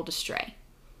 4-year-old astray.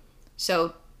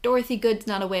 So Dorothy Good's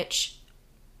not a witch,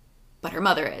 but her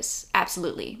mother is,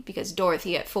 absolutely, because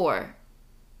Dorothy at 4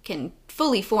 can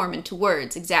fully form into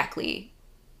words exactly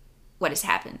what has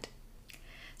happened.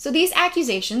 So these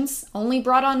accusations only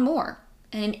brought on more,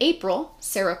 and in April,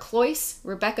 Sarah Cloyce,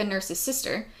 Rebecca Nurse's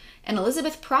sister, and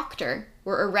Elizabeth Proctor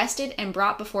were arrested and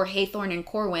brought before Haythorne and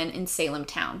Corwin in Salem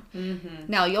Town. Mm-hmm.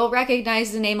 Now, you'll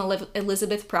recognize the name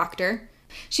Elizabeth Proctor.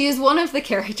 She is one of the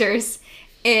characters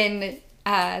in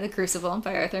The Crucible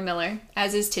by Arthur Miller,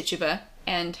 as is Tituba,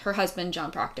 and her husband,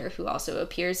 John Proctor, who also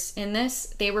appears in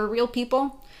this. They were real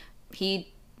people.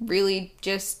 He really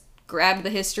just grabbed the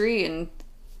history and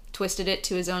twisted it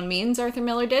to his own means, Arthur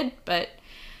Miller did, but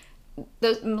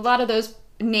a lot of those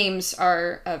names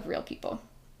are of real people.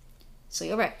 So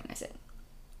you'll recognize it.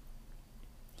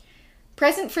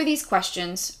 Present for these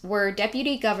questions were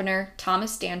Deputy Governor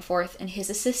Thomas Danforth and his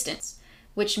assistants,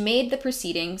 which made the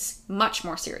proceedings much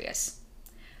more serious.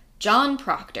 John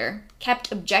Proctor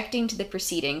kept objecting to the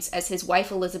proceedings as his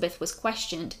wife Elizabeth was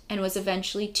questioned and was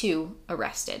eventually, too,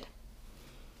 arrested.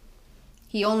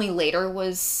 He only later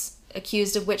was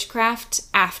accused of witchcraft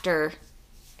after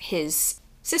his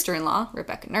sister-in-law,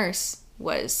 Rebecca Nurse,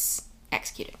 was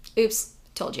executed. Oops,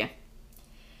 told you.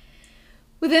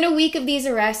 Within a week of these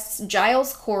arrests,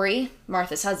 Giles Corey,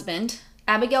 Martha's husband,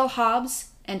 Abigail Hobbs,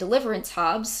 and Deliverance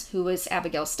Hobbs, who was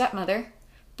Abigail's stepmother,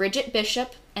 Bridget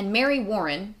Bishop, and Mary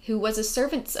Warren, who was a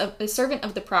servant of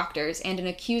the Proctors and an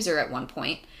accuser at one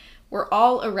point, were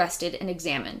all arrested and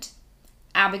examined.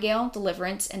 Abigail,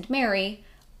 Deliverance, and Mary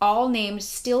all named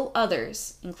still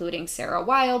others, including Sarah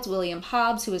Wilds, William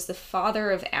Hobbs, who was the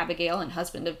father of Abigail and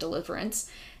husband of Deliverance,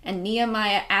 and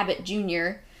Nehemiah Abbott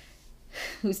Jr.,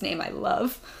 whose name I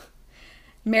love,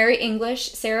 Mary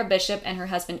English, Sarah Bishop, and her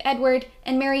husband Edward,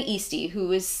 and Mary Easty, who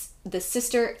was the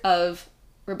sister of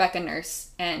Rebecca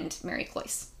Nurse and Mary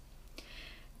Cloyce.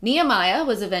 Nehemiah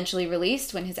was eventually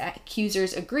released when his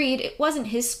accusers agreed it wasn't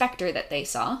his specter that they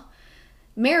saw.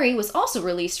 Mary was also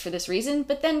released for this reason,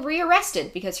 but then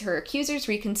rearrested because her accusers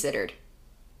reconsidered.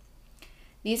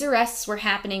 These arrests were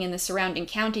happening in the surrounding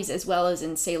counties as well as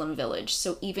in Salem village,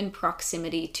 so even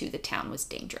proximity to the town was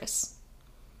dangerous.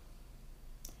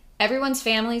 Everyone's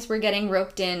families were getting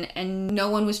roped in, and no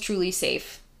one was truly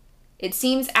safe. It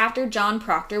seems after John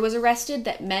Proctor was arrested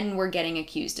that men were getting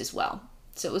accused as well.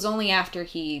 So it was only after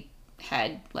he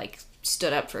had,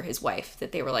 stood up for his wife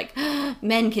that they were like,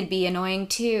 men can be annoying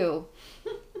too.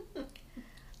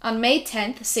 On May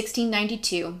 10th,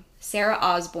 1692, Sarah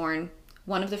Osborne,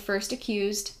 one of the first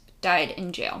accused, died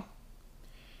in jail.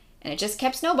 And it just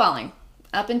kept snowballing.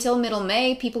 Up until middle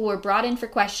May, people were brought in for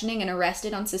questioning and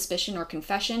arrested on suspicion or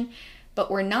confession, but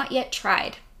were not yet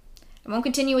tried. I won't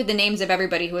continue with the names of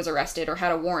everybody who was arrested or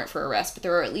had a warrant for arrest, but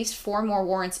there were at least 4 more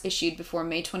warrants issued before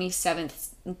May 27th,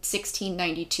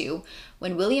 1692,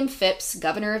 when William Phips,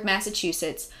 governor of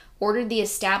Massachusetts, ordered the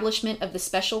establishment of the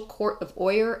Special Court of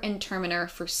Oyer and Terminer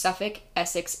for Suffolk,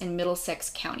 Essex, and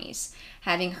Middlesex counties,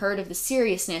 having heard of the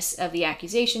seriousness of the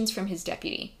accusations from his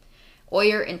deputy.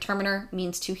 Oyer and Terminer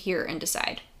means to hear and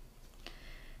decide.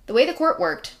 The way the court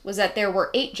worked was that there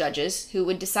were 8 judges who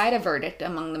would decide a verdict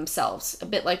among themselves, a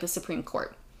bit like the Supreme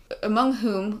Court, among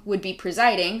whom would be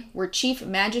presiding were Chief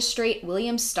Magistrate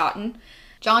William Stoughton,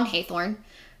 John Haythorne,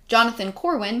 Jonathan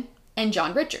Corwin, and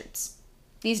John Richards.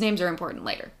 These names are important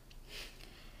later.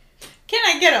 Can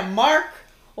I get a Mark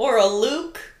or a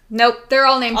Luke? Nope, they're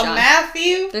all named John. A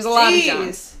Matthew? There's a lot of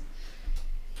Johns.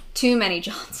 Too many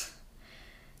Johns.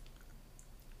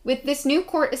 With this new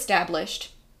court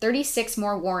established, 36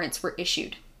 more warrants were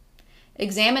issued.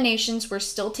 Examinations were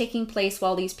still taking place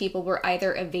while these people were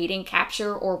either evading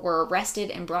capture or were arrested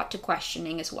and brought to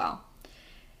questioning as well.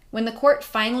 When the court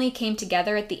finally came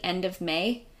together at the end of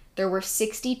May, there were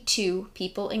 62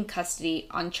 people in custody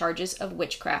on charges of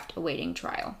witchcraft awaiting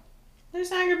trial.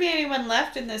 There's not going to be anyone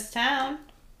left in this town.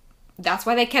 That's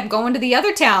why they kept going to the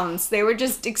other towns. They were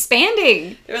just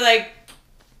expanding. They were like,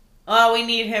 oh, we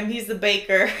need him. He's the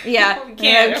baker. Yeah. we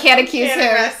can't accuse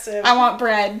arrest him. I want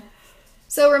bread.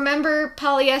 So remember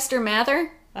Polyester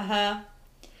Mather? Uh-huh.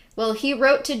 Well, he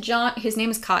wrote to John... His name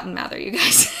is Cotton Mather, you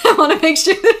guys. I want to make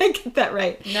sure that I get that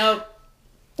right. Nope.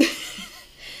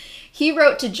 He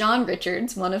wrote to John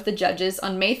Richards, one of the judges,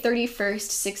 on May 31st,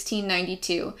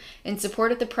 1692, in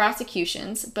support of the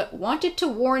prosecutions, but wanted to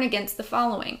warn against the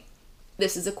following.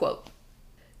 This is a quote.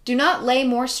 Do not lay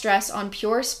more stress on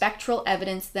pure spectral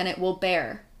evidence than it will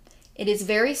bear. It is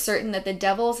very certain that the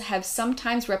devils have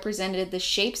sometimes represented the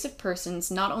shapes of persons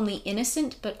not only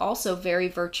innocent but also very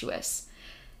virtuous.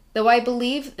 Though I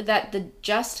believe that the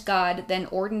just God then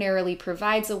ordinarily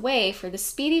provides a way for the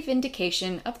speedy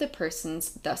vindication of the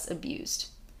persons thus abused.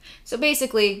 So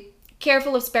basically,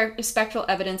 careful of spectral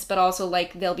evidence, but also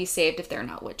they'll be saved if they're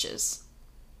not witches.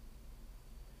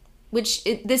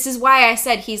 This is why I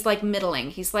said he's middling.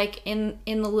 He's in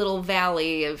the little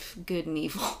valley of good and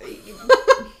evil.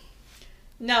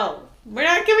 No, we're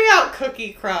not giving out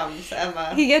cookie crumbs,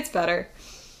 Emma. He gets better.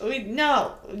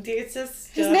 No, it's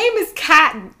just... His name is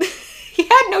Cotton. He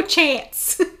had no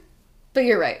chance. But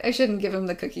you're right. I shouldn't give him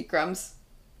the cookie crumbs.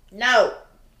 No.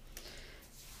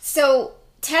 So,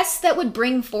 tests that would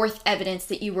bring forth evidence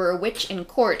that you were a witch in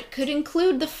court could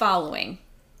include the following.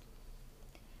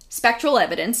 Spectral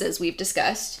evidence, as we've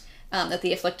discussed, that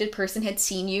the afflicted person had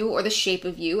seen you or the shape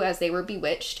of you as they were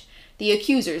bewitched. The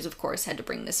accusers, of course, had to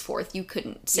bring this forth. You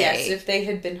couldn't say... Yes, if they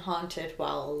had been haunted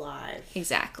while alive.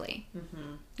 Exactly.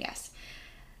 Mm-hmm. Yes.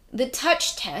 The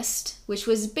touch test, which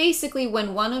was basically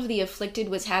when one of the afflicted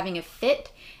was having a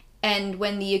fit, and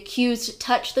when the accused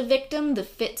touched the victim, the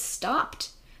fit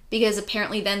stopped, because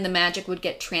apparently then the magic would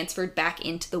get transferred back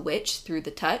into the witch through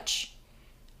the touch.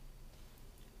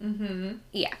 Mm-hmm.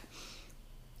 Yeah.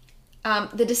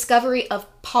 The discovery of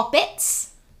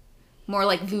puppets, more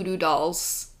like voodoo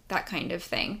dolls, that kind of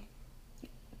thing.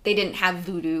 They didn't have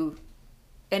voodoo,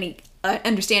 any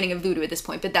understanding of voodoo at this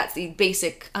point, but that's the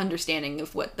basic understanding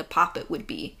of what the poppet would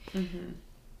be. Mm-hmm.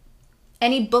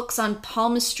 Any books on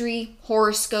palmistry,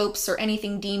 horoscopes, or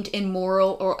anything deemed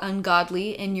immoral or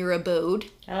ungodly in your abode.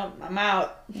 Oh, I'm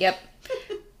out. Yep.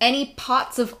 Any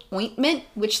pots of ointment,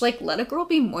 which, let a girl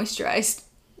be moisturized.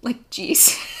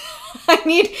 Jeez. I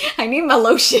need my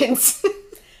lotions.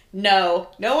 No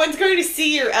one's going to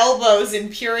see your elbows in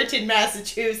Puritan,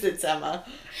 Massachusetts, Emma.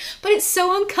 But it's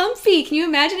so uncomfy. Can you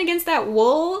imagine against that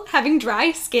wool having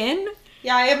dry skin?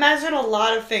 Yeah, I imagine a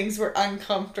lot of things were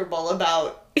uncomfortable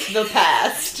about the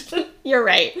past. You're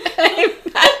right.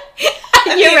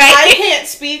 I mean, I can't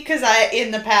speak because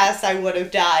in the past I would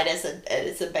have died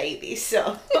as a baby,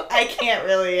 so I can't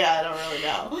really. I don't really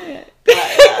know. But,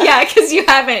 yeah, because you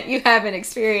haven't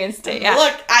experienced it. Yeah.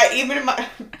 Look, even in my.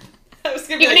 I was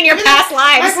gonna even in your past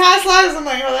lives. My past lives, I'm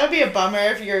like, oh, that'd be a bummer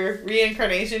if your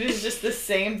reincarnation is just the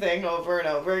same thing over and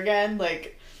over again.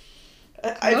 Like,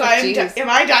 am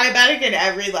I diabetic in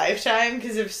every lifetime?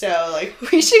 Because if so, like,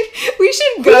 we should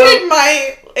who go. did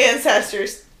my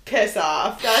ancestors piss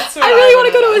off? That's what I really want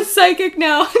to go to a psychic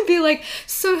now and be like,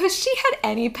 so has she had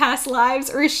any past lives,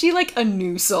 or is she like a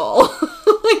new soul?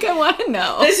 Like, I want to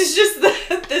know. This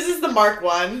is the Mark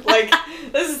 1. Like,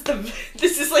 this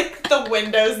is like the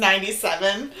Windows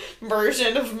 97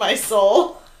 version of my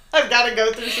soul. I've got to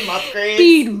go through some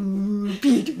upgrades.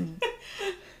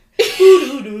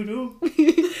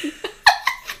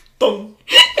 Boom.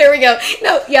 There we go.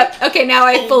 No, yep. Okay, now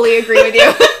I fully agree with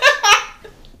you.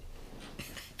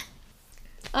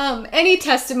 Any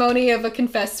testimony of a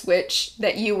confessed witch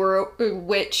that you were a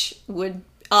witch would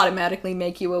automatically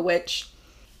make you a witch.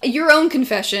 Your own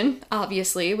confession,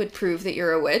 obviously, would prove that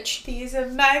you're a witch. These are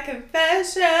my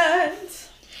confessions.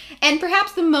 And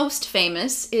perhaps the most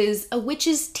famous is a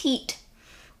witch's teat,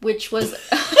 which was...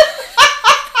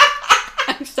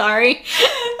 I'm sorry.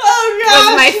 Oh,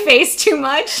 God. Was my face too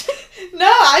much? No,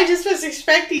 I just was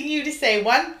expecting you to say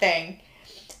one thing,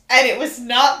 and it was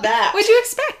not that. What'd you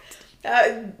expect?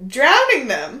 Drowning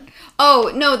them.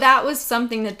 Oh, no, that was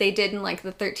something that they did in like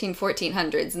the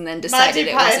 1400s and then decided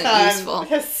it wasn't useful.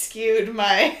 Has skewed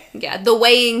my... Yeah, the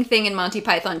weighing thing in Monty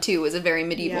Python 2 was a very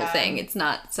medieval thing. It's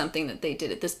not something that they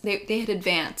did at this... They had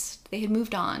advanced. They had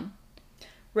moved on.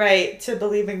 Right, to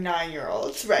believing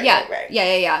 9-year-olds. Right, yeah, right.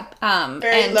 Yeah.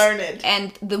 Very learned.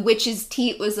 And the witch's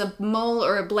teat was a mole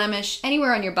or a blemish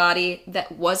anywhere on your body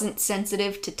that wasn't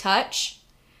sensitive to touch.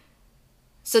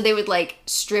 So they would, like,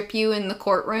 strip you in the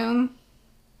courtroom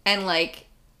and, like,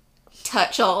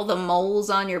 touch all the moles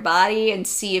on your body and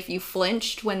see if you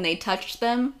flinched when they touched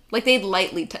them. Like, they'd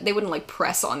lightly... they wouldn't, like,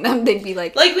 press on them. They'd be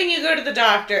like... Like when you go to the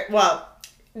doctor... Well,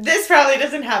 this probably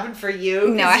doesn't happen for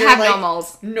you. No, I have no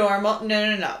moles. Normal...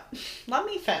 No. Let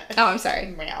me finish. Oh, I'm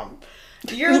sorry.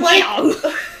 You're like...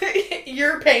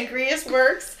 your pancreas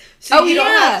works, so you don't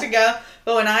have to go...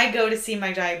 But when I go to see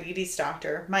my diabetes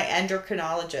doctor, my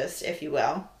endocrinologist, if you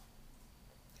will,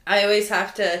 I always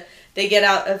have to... They get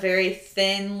out a very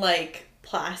thin, like,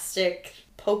 plastic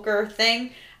poker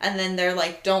thing, and then they're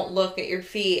like, don't look at your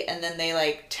feet, and then they,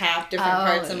 like, tap different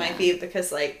parts of my feet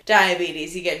because, like,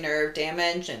 diabetes, you get nerve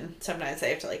damage, and sometimes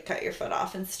they have to, like, cut your foot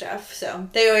off and stuff. So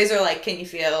they always are like, can you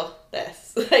feel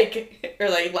this? Like, or,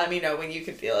 like, let me know when you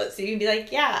can feel it. So you can be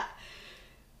like, yeah.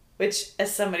 Which,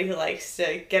 as somebody who likes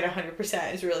to get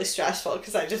 100%, is really stressful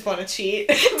because I just want to cheat.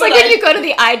 It's like when you go to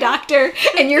the eye doctor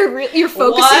and you're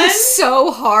focusing so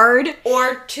hard.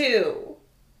 Or 2.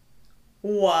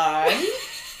 1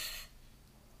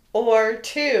 or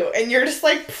 2. And you're just,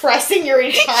 like, pressing your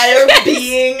entire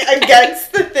being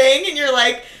against the thing. And you're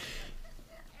like,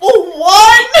 1?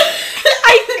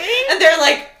 I think. And they're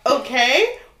like,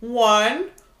 okay, 1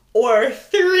 or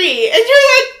 3. And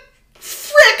you're like,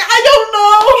 frick, I don't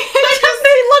know.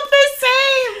 They look the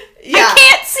same. Yeah. I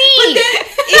can't see. But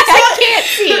then I can't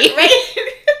see. Right?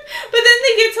 But then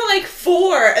they get to like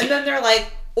 4 and then they're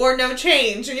like, or no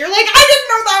change. And you're like, I didn't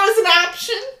know that was an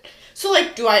option. So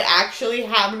like, do I actually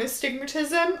have an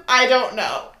astigmatism? I don't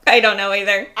know. I don't know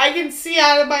either. I can see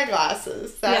out of my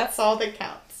glasses. That's all that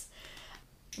counts.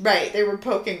 Right, they were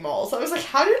poking moles. I was like,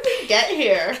 how did we get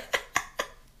here?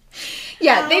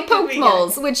 Yeah, they poked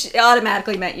moles, which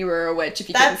automatically meant you were a witch if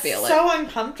you couldn't feel it. That's so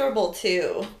uncomfortable,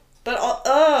 too. But,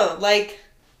 like...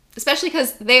 Especially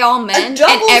because they all men, a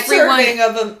double and everyone... serving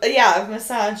of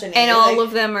misogyny. And all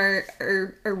of them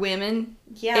are women.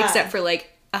 Yeah. Except for,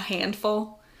 like, a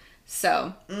handful.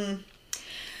 So... So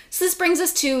this brings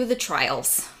us to the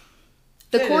trials.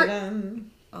 The court...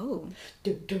 Oh.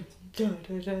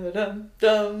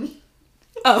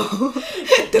 Oh.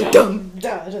 Dum.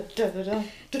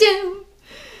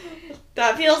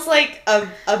 That feels like a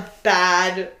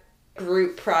bad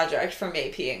group project from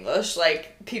AP English.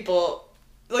 Like, people,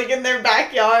 like, in their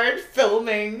backyard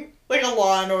filming, like, a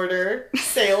Law and Order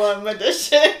Salem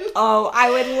edition. Oh, I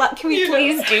would can we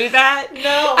please do that?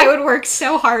 No. I would work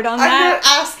so hard on that. I'm not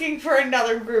asking for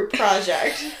another group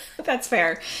project. That's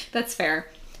fair. That's fair.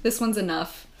 This one's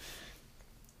enough.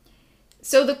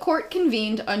 So the court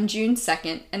convened on June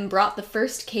 2nd and brought the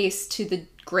first case to the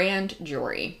grand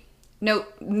jury.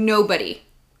 Nobody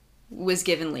was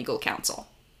given legal counsel.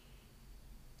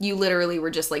 You literally were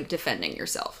just, like, defending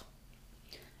yourself.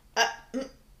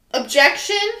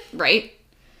 Objection? Right?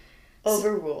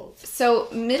 Overruled. So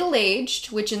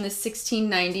middle-aged, which in the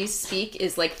 1690s speak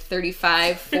is like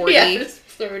 35, 40. Yes,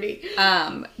 30.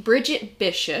 Bridget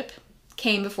Bishop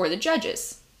came before the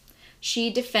judges.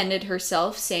 She defended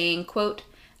herself, saying, quote,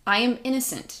 "I am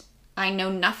innocent. I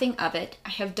know nothing of it. I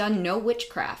have done no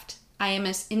witchcraft. I am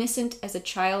as innocent as a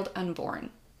child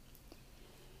unborn."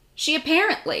 She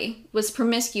apparently was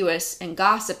promiscuous and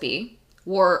gossipy,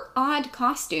 wore odd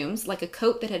costumes like a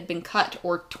coat that had been cut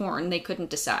or torn, they couldn't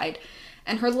decide,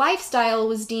 and her lifestyle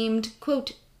was deemed,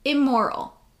 quote,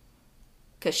 immoral,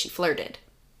 because she flirted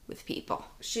with people.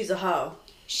 She's a hoe.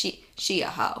 She a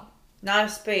hoe. Not a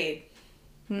spade.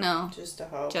 No. Just a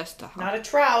hoe. Just a hoe. Not a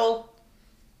trowel.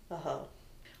 A hoe.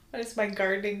 Why is my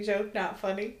gardening joke not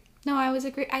funny? No, I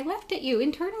laughed at you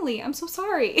internally. I'm so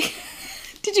sorry.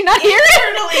 Did you not hear it?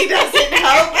 Internally doesn't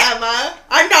help, Emma.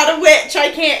 I'm not a witch.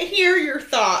 I can't hear your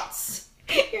thoughts.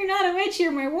 You're not a witch,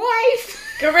 you're my wife.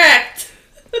 Correct.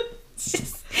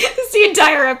 It's the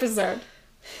entire episode.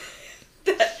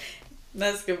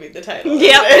 That's going to be the title.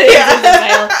 Yep, it is the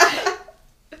title.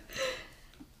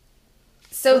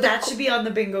 So that should be on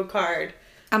the bingo card.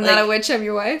 I'm not a witch, I'm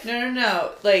your wife?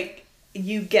 No. Like,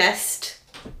 you guessed.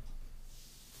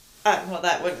 Well,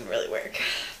 that wouldn't really work.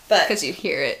 But because you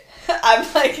hear it.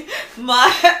 I'm like,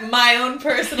 my own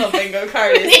personal bingo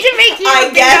card is. Need to make you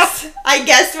I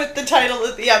guessed what the title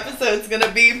of the episode's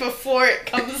gonna be before it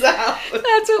comes out.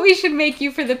 That's what we should make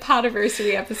you for the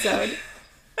Podiversary episode.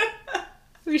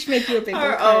 We should make you a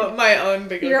bingo card. My own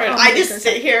bingo Your card. own I bingo just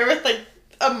sit here with like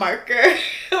a marker,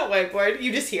 a whiteboard.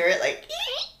 You just hear it like.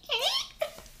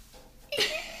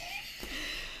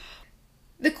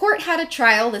 The court had a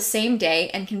trial the same day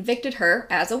and convicted her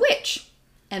as a witch.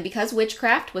 And because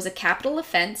witchcraft was a capital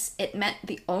offense, it meant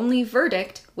the only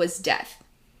verdict was death.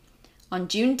 On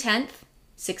June 10th,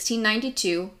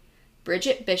 1692,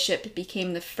 Bridget Bishop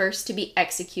became the first to be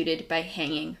executed by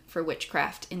hanging for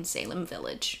witchcraft in Salem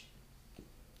Village.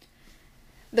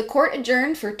 The court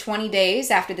adjourned for 20 days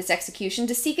after this execution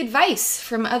to seek advice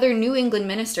from other New England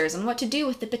ministers on what to do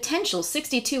with the potential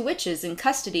 62 witches in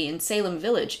custody in Salem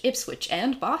Village, Ipswich,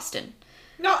 and Boston.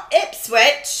 Not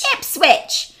Ipswich!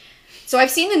 Ipswich! So I've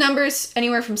seen the numbers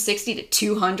anywhere from 60 to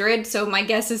 200, so my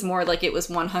guess is more like it was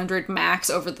 100 max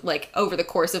over the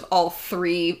course of all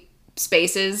three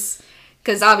spaces.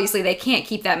 Because obviously they can't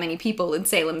keep that many people in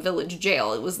Salem Village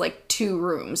Jail. It was like 2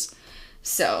 rooms.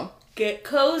 So... get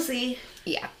cozy.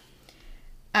 Yeah.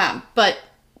 But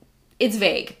it's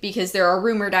vague because there are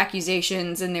rumored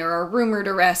accusations and there are rumored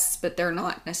arrests, but they're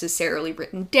not necessarily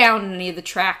written down in any of the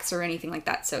tracts or anything like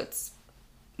that, so it's...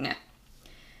 nah.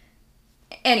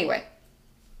 Anyway.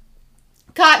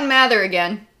 Cotton Mather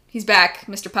again. He's back,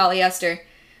 Mr. Polyester.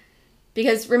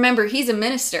 Because remember, he's a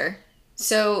minister.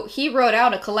 So he wrote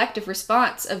out a collective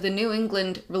response of the New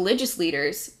England religious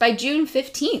leaders by June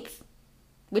 15th,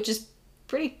 which is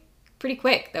pretty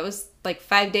quick. That was like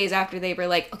 5 days after they were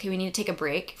like, okay, we need to take a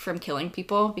break from killing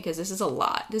people because this is a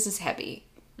lot. This is heavy.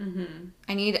 Mm-hmm.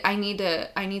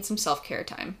 I need some self-care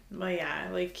time. Well, yeah,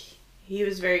 like he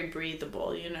was very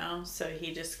breathable, so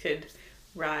he just could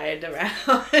ride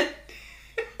around.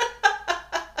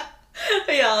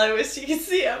 Y'all, I wish you could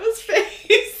see Emma's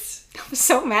face. I was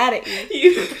so mad at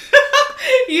you.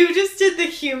 You just did the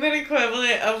human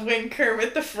equivalent of when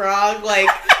Kermit the Frog, like,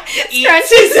 eats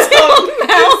his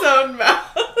own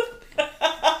mouth.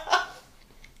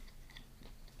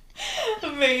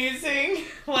 Amazing.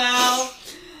 Wow.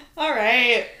 All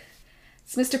right.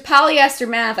 So Mr. Polyester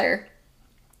Mather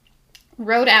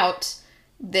wrote out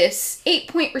this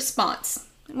 8-point response.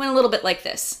 It went a little bit like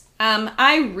this.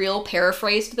 I real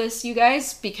paraphrased this, you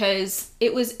guys, because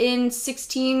it was in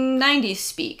 1690s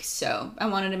speak, so I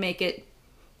wanted to make it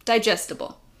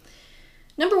digestible.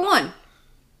 Number 1,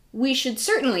 we should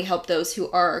certainly help those who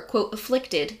are, quote,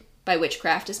 afflicted by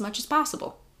witchcraft as much as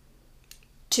possible.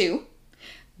 2,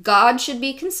 God should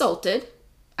be consulted,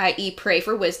 i.e. pray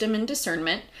for wisdom and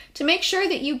discernment, to make sure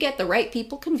that you get the right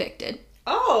people convicted.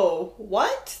 Oh,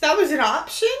 what? That was an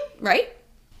option? Right?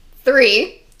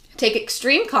 3, take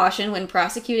extreme caution when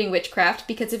prosecuting witchcraft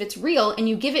because if it's real and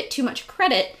you give it too much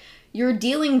credit, you're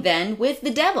dealing then with the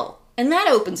devil. And that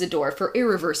opens a door for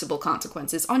irreversible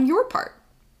consequences on your part.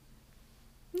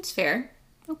 That's fair.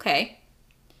 Okay.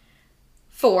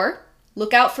 4,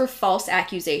 look out for false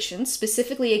accusations,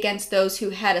 specifically against those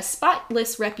who had a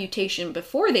spotless reputation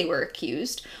before they were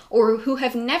accused, or who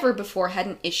have never before had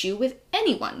an issue with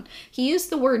anyone. He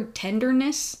used the word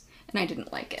tenderness, and I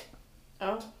didn't like it.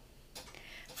 Oh.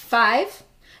 5,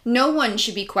 no one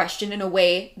should be questioned in a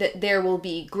way that there will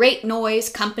be great noise,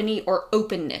 company, or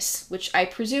openness, which I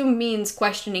presume means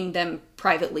questioning them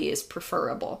privately is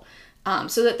preferable.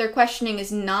 So that their questioning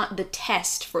is not the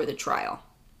test for the trial.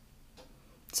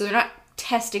 So they're not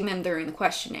testing them during the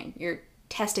questioning. You're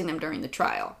testing them during the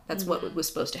trial. That's what was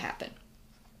supposed to happen.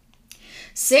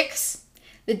 6,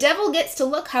 the devil gets to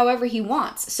look however he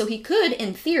wants. So he could,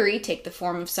 in theory, take the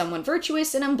form of someone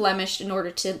virtuous and unblemished in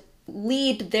order to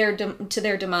lead to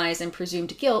their demise and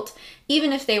presumed guilt,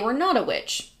 even if they were not a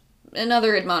witch.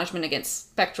 Another admonishment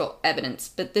against spectral evidence,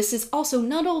 but this is also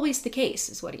not always the case,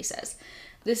 is what he says.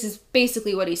 This is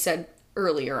basically what he said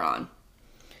earlier on.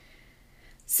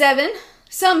 7,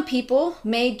 some people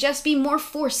may just be more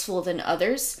forceful than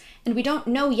others, and we don't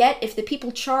know yet if the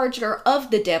people charged are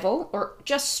of the devil or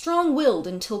just strong-willed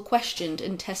until questioned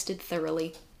and tested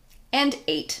thoroughly. And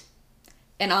 8,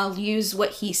 and I'll use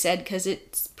what he said because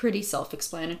it's pretty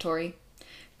self-explanatory.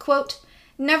 Quote,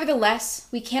 nevertheless,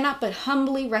 we cannot but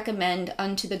humbly recommend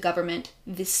unto the government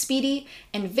the speedy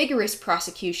and vigorous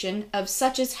prosecution of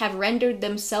such as have rendered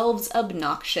themselves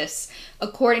obnoxious,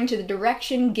 according to the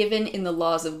direction given in the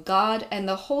laws of God and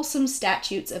the wholesome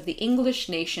statutes of the English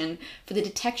nation for the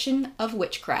detection of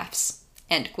witchcrafts.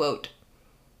 End quote.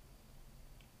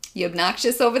 You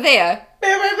obnoxious over there?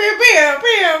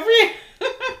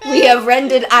 We have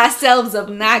rendered ourselves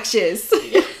obnoxious.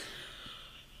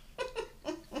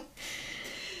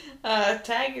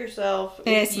 Tag yourself.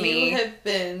 It's me.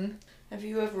 If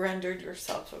you have rendered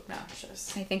yourself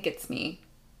obnoxious. I think it's me.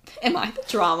 Am I the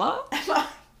drama?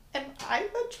 Am I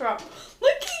the drama?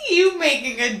 Look at you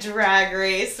making a Drag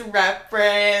Race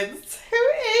reference. Who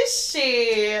is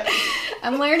she?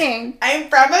 I'm learning. I'm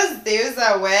from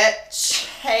Azusa, witch.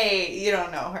 Hey, you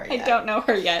don't know her yet. I don't know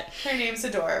her yet. Her name's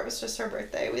Adora. It was just her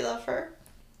birthday. We love her.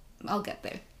 I'll get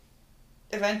there.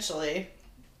 Eventually.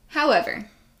 However,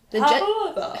 I'm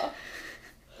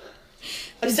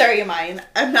sorry, am I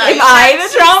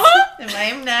the drama? Am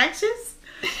I obnoxious?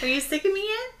 Are you sticking me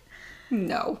in?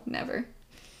 No, never.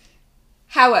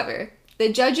 However,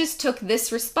 the judges took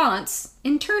this response,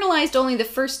 internalized only the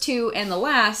first 2 and the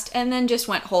last, and then just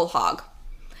went whole hog.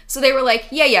 So they were like,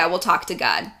 yeah, we'll talk to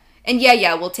God. And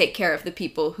yeah, we'll take care of the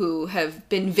people who have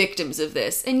been victims of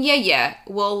this. And yeah,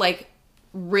 we'll,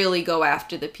 really go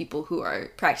after the people who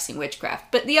are practicing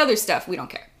witchcraft. But the other stuff, we don't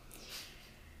care.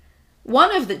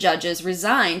 One of the judges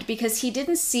resigned because he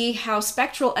didn't see how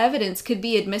spectral evidence could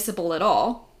be admissible at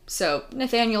all. So,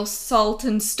 Nathaniel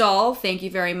Saltonstall, thank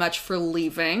you very much for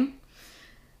leaving.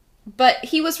 But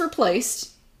he was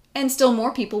replaced, and still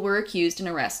more people were accused and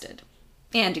arrested.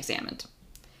 And examined.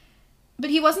 But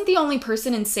he wasn't the only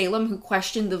person in Salem who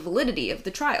questioned the validity of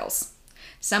the trials.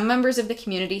 Some members of the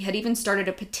community had even started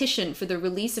a petition for the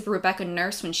release of Rebecca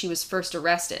Nurse when she was first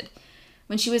arrested.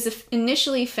 When she was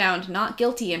initially found not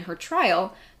guilty in her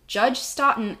trial, Judge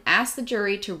Stoughton asked the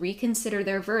jury to reconsider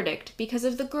their verdict because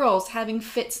of the girls having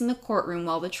fits in the courtroom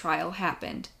while the trial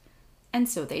happened. And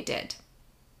so they did.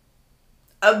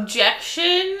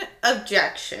 Objection.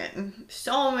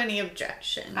 So many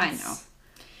objections. I know.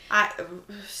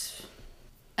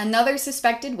 Another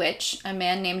suspected witch, a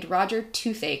man named Roger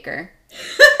Toothaker.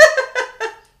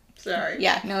 Sorry.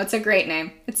 Yeah, no, it's a great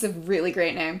name. It's a really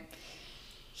great name.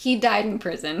 He died in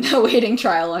prison, awaiting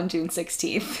trial on June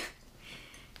 16th.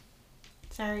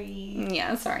 Sorry.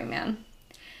 Yeah, sorry, man.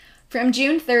 From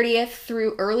June 30th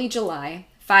through early July,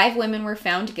 5 women were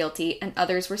found guilty and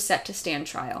others were set to stand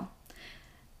trial.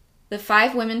 The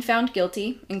 5 women found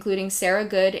guilty, including Sarah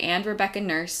Good and Rebecca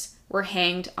Nurse, were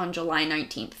hanged on July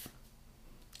 19th.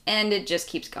 And it just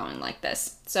keeps going like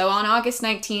this. So on August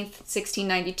 19th,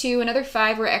 1692, another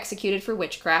 5 were executed for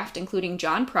witchcraft, including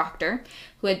John Proctor,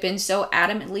 who had been so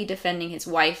adamantly defending his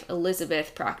wife,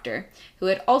 Elizabeth Proctor, who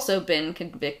had also been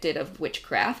convicted of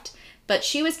witchcraft, but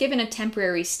she was given a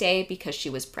temporary stay because she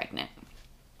was pregnant.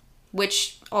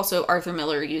 Which also Arthur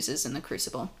Miller uses in The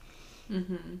Crucible.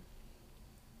 Mm-hmm.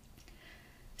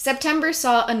 September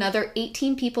saw another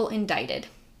 18 people indicted.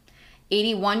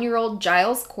 81-year-old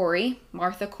Giles Corey,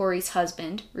 Martha Corey's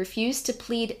husband, refused to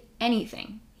plead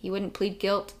anything. He wouldn't plead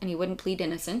guilt and he wouldn't plead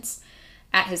innocence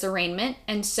at his arraignment,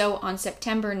 and so on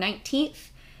September 19th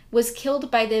was killed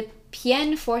by the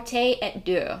peine forte et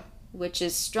dure, which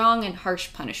is strong and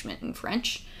harsh punishment in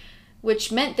French,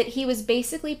 which meant that he was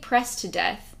basically pressed to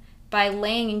death by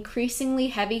laying increasingly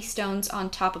heavy stones on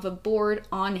top of a board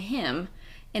on him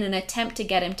in an attempt to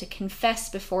get him to confess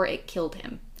before it killed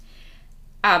him.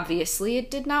 Obviously, it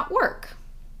did not work.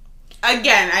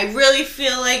 Again, I really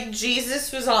feel like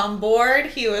Jesus was on board.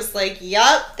 He was like,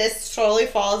 yup, this totally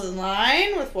falls in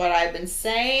line with what I've been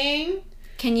saying.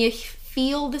 Can you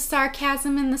feel the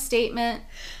sarcasm in the statement?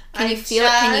 Can you feel it?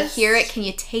 Can you hear it? Can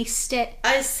you taste it?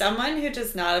 As someone who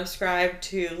does not subscribe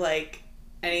to,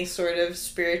 any sort of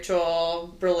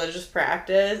spiritual, religious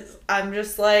practice, I'm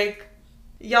just like,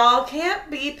 y'all can't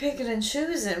be picking and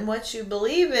choosing what you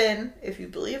believe in. If you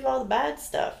believe all the bad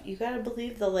stuff, you gotta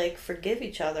believe the, like, forgive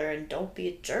each other and don't be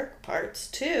a jerk parts,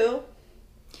 too.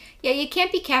 Yeah, you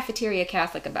can't be cafeteria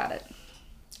Catholic about it.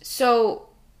 So,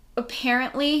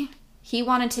 apparently, he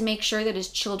wanted to make sure that his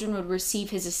children would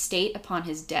receive his estate upon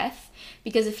his death,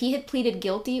 because if he had pleaded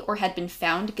guilty or had been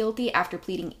found guilty after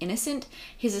pleading innocent,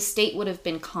 his estate would have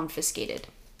been confiscated.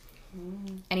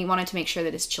 And he wanted to make sure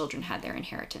that his children had their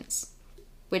inheritance,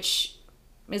 which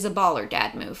is a baller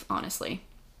dad move, honestly.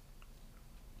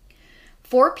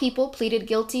 4 people pleaded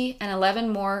guilty and 11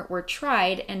 more were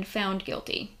tried and found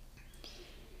guilty.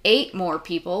 8 more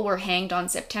people were hanged on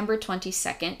September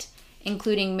 22nd,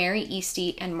 including Mary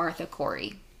Eastie and Martha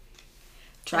Corey.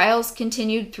 Trials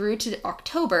continued through to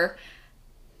October,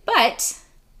 but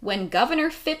when Governor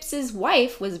Phipps's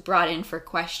wife was brought in for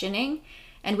questioning,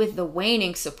 and with the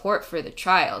waning support for the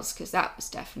trials, because that was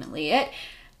definitely it,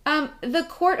 the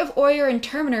Court of Oyer and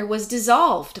Terminer was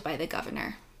dissolved by the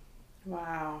governor.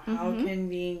 Wow, how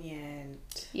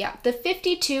convenient. Yeah, the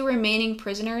 52 remaining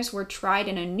prisoners were tried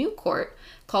in a new court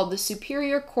called the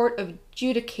Superior Court of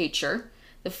Judicature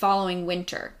the following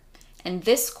winter, and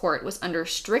this court was under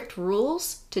strict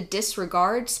rules to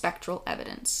disregard spectral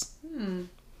evidence.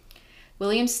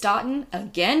 William Stoughton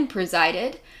again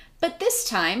presided, but this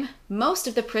time most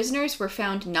of the prisoners were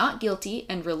found not guilty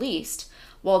and released,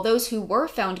 while those who were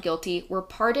found guilty were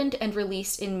pardoned and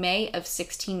released in May of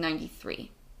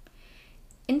 1693.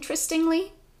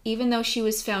 Interestingly, even though she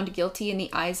was found guilty in the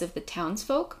eyes of the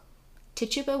townsfolk,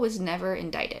 Tituba was never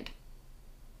indicted,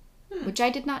 which I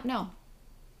did not know.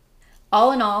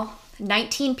 All in all,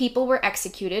 19 people were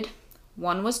executed,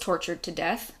 1 was tortured to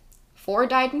death, 4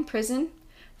 died in prison,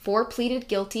 4 pleaded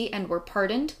guilty and were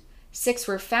pardoned, 6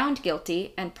 were found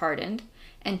guilty and pardoned,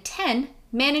 and 10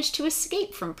 managed to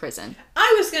escape from prison.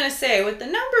 I was going to say, with the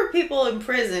number of people in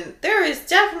prison, there is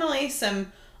definitely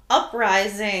some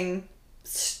uprising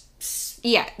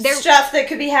stuff that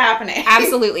could be happening.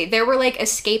 Absolutely. There were, like,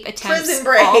 escape attempts Prison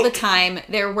break. all the time.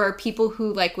 There were people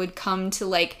who, like, would come to,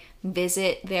 like,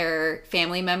 visit their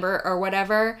family member or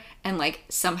whatever and, like,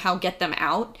 somehow get them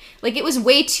out. Like, it was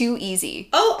way too easy.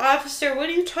 Oh, officer, what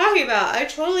are you talking about? I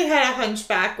totally had a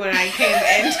hunchback when I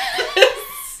came in.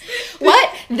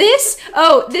 What? This?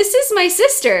 Oh, this is my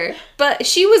sister. But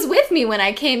she was with me when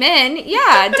I came in.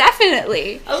 Yeah,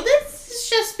 definitely. Oh, this is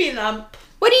just me lump.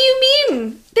 What do you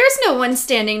mean? There's no one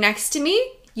standing next to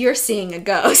me. You're seeing a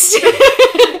ghost.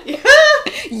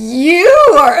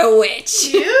 You are a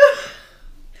witch. You?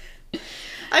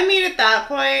 I mean, at that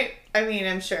point,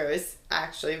 I'm sure it was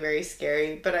actually very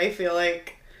scary, but I feel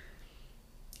like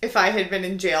if I had been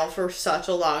in jail for such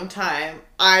a long time,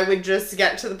 I would just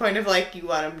get to the point of, like, you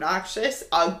want obnoxious?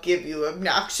 I'll give you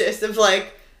obnoxious. Of,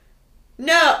 like,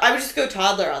 no, I would just go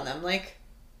toddler on them. Like,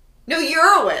 no,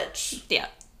 you're a witch. Yeah.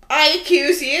 I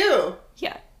accuse you.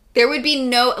 Yeah. There would be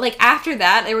no, like, after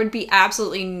that, there would be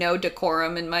absolutely no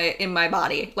decorum in my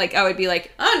body. Like, I would be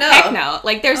like, oh, no. Heck no.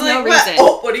 Like, there's no reason.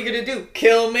 What are you gonna do?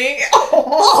 Kill me?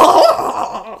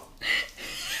 Oh.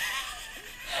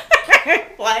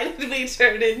 Why did we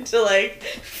turn into, like,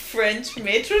 French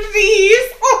maitres?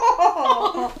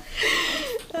 Oh.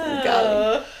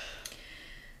 God.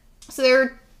 So there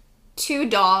were 2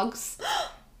 dogs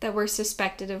that were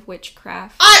suspected of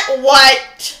witchcraft.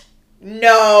 What?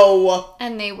 No.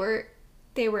 And they were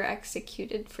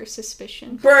executed for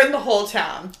suspicion. Burn the whole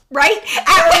town. Right? When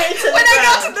I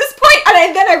got to this point,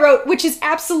 and then I wrote, which is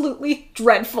absolutely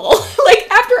dreadful. Like,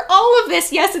 after all of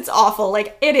this, yes, it's awful.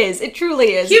 Like, it is. It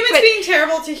truly is. Humans being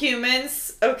terrible to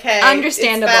humans, okay.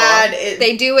 Understandable. It's bad.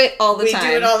 They do it all the time. We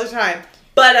do it all the time.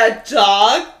 But a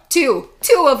dog? 2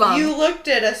 of them. You looked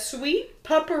at a sweet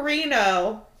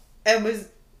pupperino and was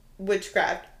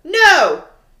witchcraft. No!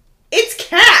 It's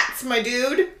cats, my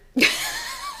dude.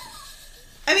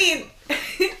 I mean,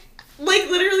 like,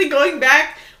 literally going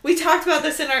back, we talked about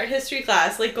this in art history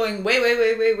class, like, going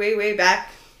way back.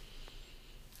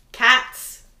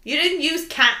 Cats. You didn't use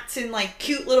cats in, like,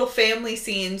 cute little family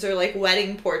scenes or, like,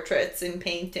 wedding portraits and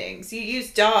paintings. You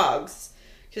used dogs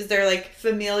because they're, like,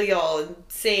 familial and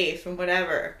safe and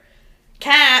whatever.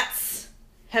 Cats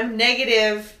have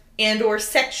negative and or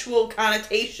sexual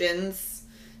connotations.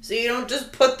 So you don't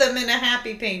just put them in a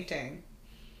happy painting.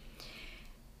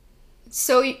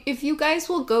 So if you guys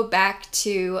will go back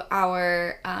to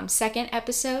our second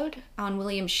episode on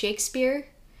William Shakespeare,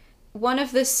 one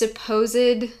of the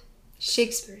supposed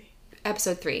Shakespeare...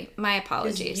 Episode 3. My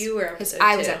apologies. You were episode 2.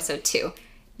 I was episode 2.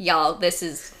 Y'all, this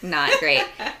is not great.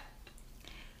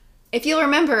 If you'll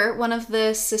remember, one of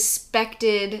the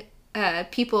suspected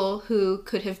people who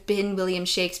could have been William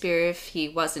Shakespeare if he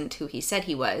wasn't who he said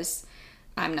he was.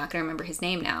 I'm not going to remember his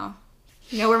name now.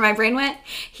 You know where my brain went?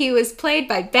 He was played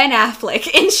by Ben Affleck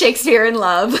in Shakespeare in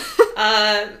Love.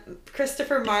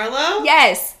 Christopher Marlowe?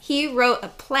 Yes, he wrote a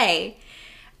play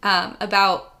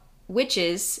about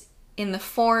witches in the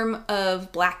form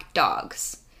of black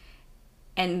dogs.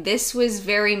 And this was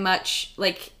very much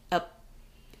like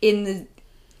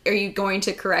are you going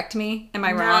to correct me? Am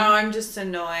I wrong? No, I'm just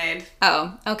annoyed.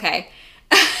 Oh, okay.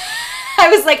 I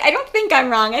was like, I don't think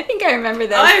I'm wrong. I think I remember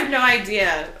this. I have no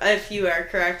idea if you are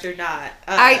correct or not.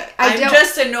 I'm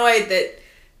just annoyed that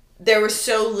there was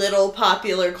so little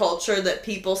popular culture that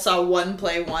people saw one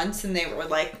play once and they were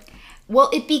like...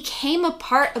 Well, it became a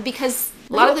part of... Because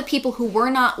a lot of the people who were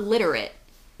not literate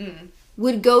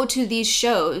would go to these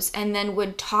shows and then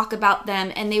would talk about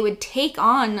them, and they would take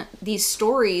on these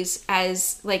stories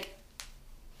as, like,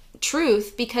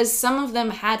 truth, because some of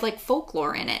them had, like,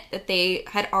 folklore in it that they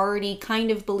had already kind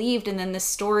of believed, and then this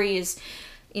story is,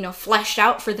 you know, fleshed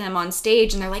out for them on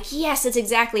stage, and they're like, yes, that's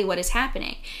exactly what is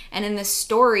happening. And in this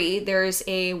story, there's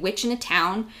a witch in a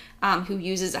town who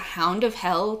uses a hound of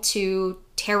hell to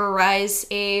terrorize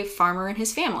a farmer and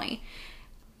his family.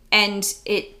 And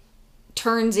it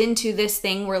turns into this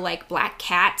thing where, like, black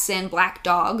cats and black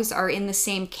dogs are in the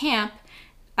same camp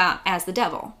as the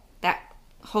devil. That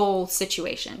whole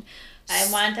situation.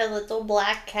 I want a little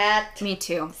black cat. Me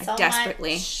too. So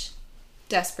Desperately. much.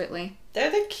 Desperately. They're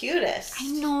the cutest. I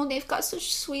know, they've got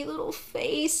such sweet little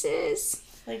faces.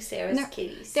 Like Sarah's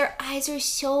kitties. Their eyes are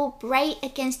so bright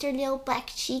against their little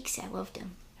black cheeks. I love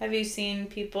them. Have you seen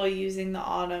people using the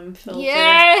autumn filter?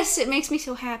 Yes! It makes me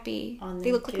so happy.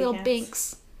 They look like kitty little cats?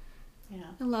 Binks. Yeah.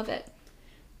 I love it.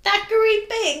 Thackeray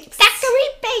Binks. Thackeray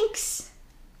Binks!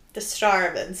 The star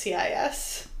of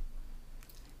NCIS.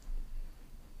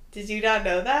 Did you not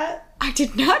know that? I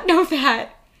did not know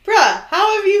that. Bruh,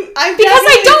 how have you... Because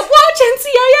I don't watch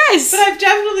NCIS! But I've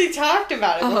definitely talked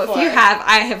about it before. If you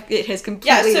have, it has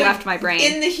completely left my brain.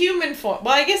 In the human form...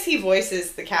 Well, I guess he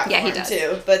voices the cat form, he does.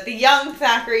 too. But the young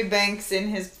Thackeray Binks in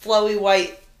his flowy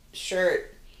white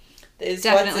shirt is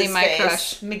definitely what's his my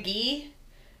face? crush.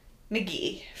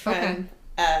 McGee from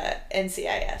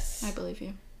NCIS. I believe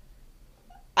you.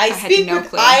 I had no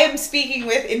clue. I am speaking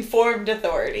with informed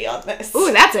authority on this.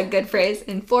 Ooh, that's a good phrase.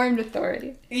 Informed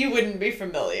authority. You wouldn't be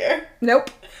familiar. Nope.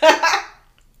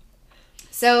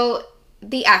 So,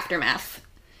 the aftermath.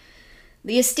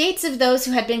 The estates of those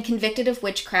who had been convicted of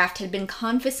witchcraft had been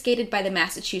confiscated by the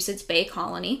Massachusetts Bay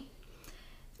Colony,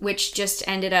 which just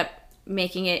ended up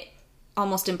making it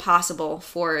almost impossible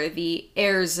for the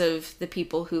heirs of the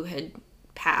people who had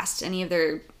passed, any of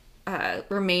their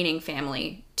remaining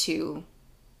family, to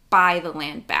buy the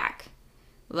land back.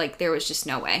 Like, there was just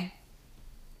no way.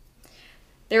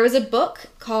 There was a book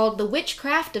called The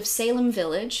Witchcraft of Salem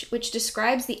Village, which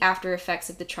describes the after effects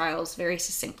of the trials very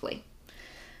succinctly.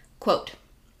 Quote,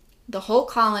 "The whole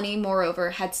colony,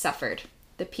 moreover, had suffered.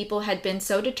 The people had been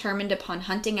so determined upon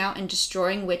hunting out and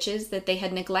destroying witches that they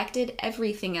had neglected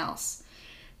everything else.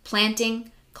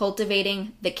 Planting,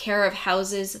 cultivating, the care of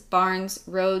houses, barns,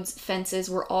 roads, fences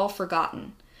were all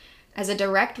forgotten. As a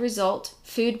direct result,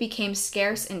 food became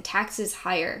scarce and taxes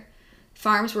higher.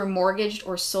 Farms were mortgaged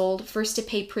or sold, first to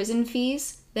pay prison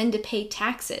fees, then to pay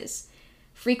taxes.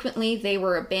 Frequently, they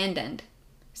were abandoned.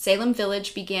 Salem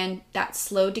Village began that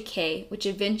slow decay, which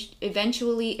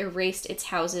eventually erased its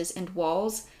houses and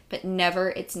walls, but never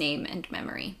its name and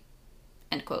memory."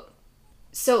 End quote.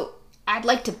 So, I'd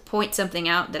like to point something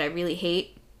out that I really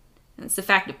hate, and it's the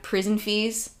fact of prison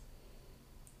fees.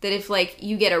 That if, like,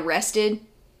 you get arrested,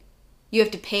 you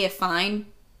have to pay a fine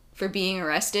for being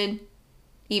arrested,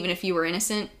 even if you were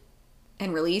innocent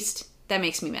and released. That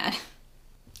makes me mad.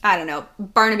 I don't know.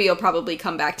 Barnaby will probably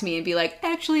come back to me and be like,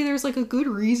 actually, there's like a good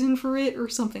reason for it or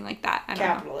something like that. I don't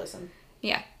Capitalism. know.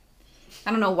 Yeah.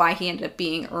 I don't know why he ended up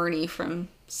being Ernie from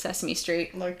Sesame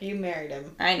Street. Look, you married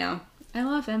him. I know. I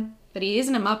love him. But he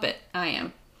isn't a Muppet. I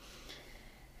am.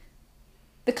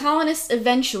 The colonists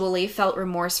eventually felt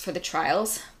remorse for the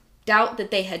trials. Doubt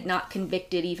that they had not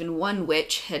convicted even one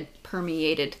witch had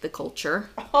permeated the culture.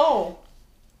 Oh.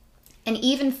 And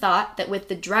even thought that with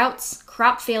the droughts,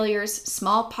 crop failures,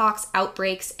 smallpox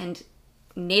outbreaks, and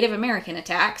Native American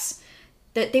attacks,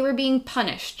 that they were being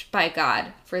punished by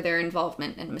God for their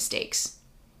involvement and mistakes.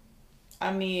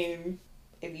 I mean,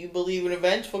 if you believe in a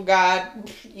vengeful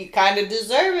God, you kind of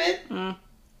deserve it.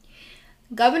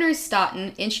 Governor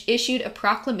Stoughton issued a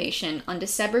proclamation on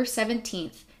December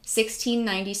 17th,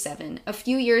 1697, a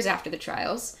few years after the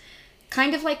trials,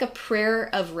 kind of like a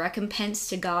prayer of recompense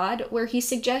to God, where he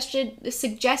suggested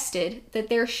that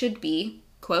there should be,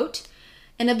 quote,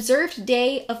 an observed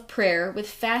day of prayer with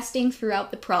fasting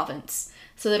throughout the province,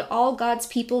 so that all God's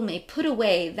people may put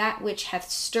away that which hath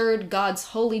stirred God's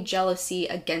holy jealousy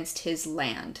against his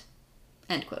land."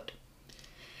 End quote.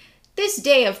 This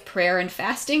day of prayer and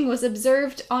fasting was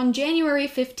observed on January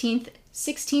 15th,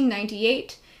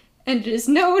 1698, and it is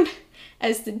known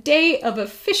as the Day of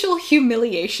Official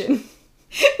Humiliation,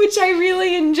 which I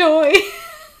really enjoy.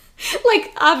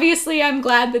 Like, obviously, I'm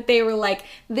glad that they were like,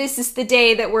 this is the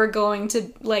day that we're going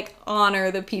to, like,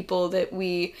 honor the people that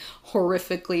we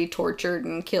horrifically tortured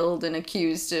and killed and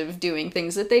accused of doing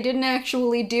things that they didn't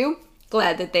actually do.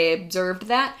 Glad that they observed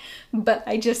that, but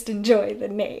I just enjoy the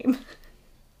name.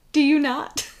 Do you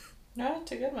not? No,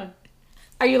 it's a good one.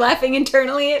 Are you laughing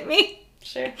internally at me?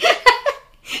 Sure.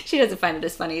 She doesn't find it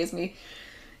as funny as me.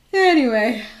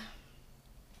 Anyway.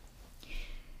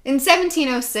 In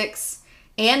 1706,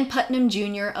 Anne Putnam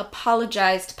Jr.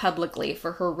 apologized publicly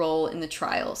for her role in the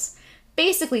trials,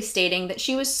 basically stating that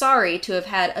she was sorry to have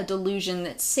had a delusion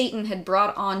that Satan had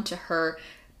brought on to her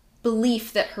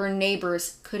belief that her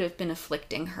neighbors could have been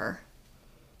afflicting her.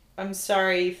 I'm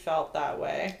sorry you felt that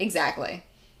way. Exactly.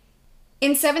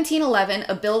 In 1711,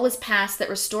 a bill was passed that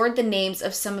restored the names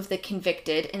of some of the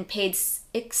convicted and paid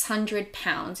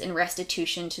 £600 in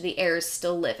restitution to the heirs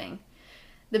still living.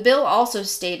 The bill also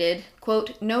stated,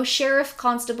 quote, "No sheriff,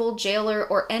 constable, jailer,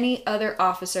 or any other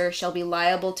officer shall be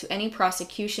liable to any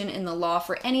prosecution in the law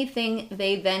for anything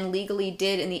they then legally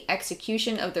did in the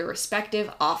execution of their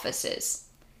respective offices."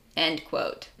 End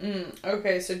quote.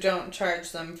 Okay, so don't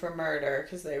charge them for murder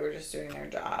because they were just doing their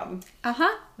job.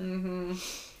 Uh-huh.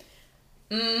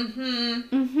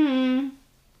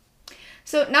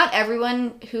 So not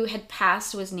everyone who had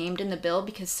passed was named in the bill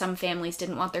because some families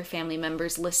didn't want their family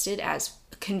members listed as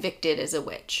convicted as a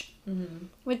witch.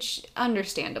 Which,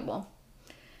 understandable.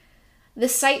 The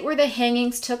site where the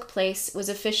hangings took place was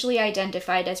officially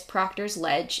identified as Proctor's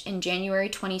Ledge in January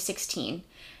 2016,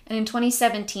 and in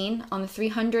 2017, on the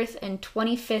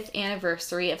 325th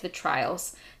anniversary of the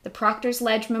trials, the Proctor's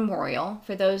Ledge Memorial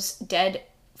for those dead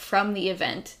from the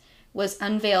event was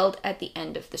unveiled at the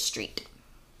end of the street.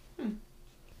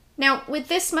 Now, with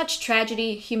this much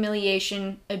tragedy,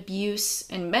 humiliation, abuse,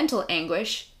 and mental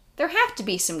anguish, there have to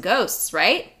be some ghosts,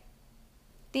 right?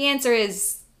 The answer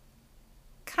is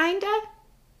kinda,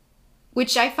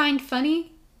 which I find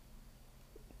funny,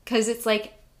 because it's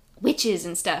like witches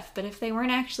and stuff, but if they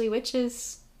weren't actually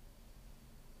witches,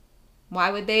 why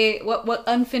would they, what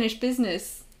unfinished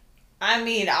business? I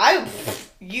mean,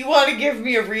 you want to give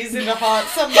me a reason to haunt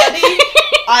somebody?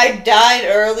 I died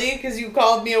early because you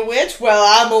called me a witch? Well,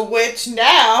 I'm a witch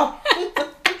now.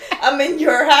 I'm in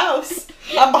your house.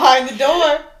 I'm behind the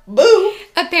door. Boo.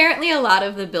 Apparently a lot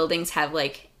of the buildings have,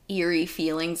 like, eerie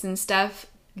feelings and stuff.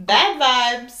 Bad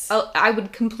vibes. I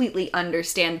would completely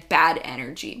understand bad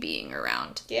energy being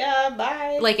around. Yeah,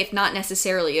 bye. Like, if not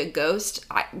necessarily a ghost,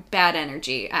 bad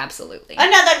energy, absolutely.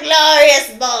 Another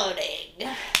glorious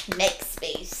morning. Makes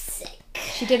me sick.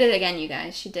 She did it again, you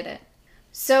guys. She did it.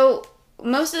 So,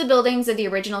 most of the buildings of the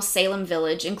original Salem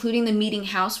village, including the meeting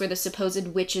house where the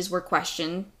supposed witches were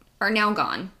questioned, are now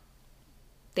gone.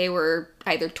 They were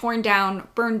either torn down,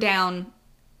 burned down.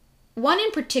 One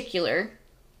in particular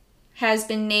has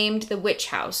been named the Witch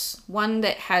House, one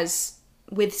that has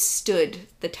withstood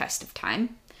the test of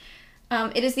time.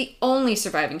 It is the only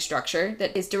surviving structure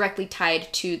that is directly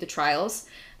tied to the trials.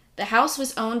 The house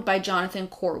was owned by Jonathan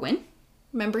Corwin.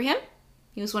 Remember him?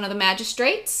 He was one of the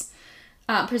magistrates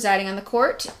presiding on the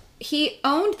court. He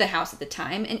owned the house at the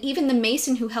time, and even the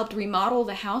mason who helped remodel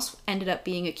the house ended up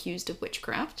being accused of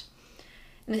witchcraft.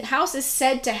 And the house is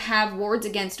said to have wards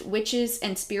against witches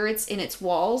and spirits in its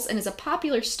walls and is a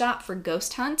popular stop for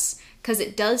ghost hunts because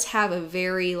it does have a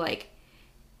very, like,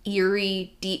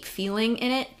 eerie, deep feeling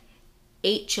in it.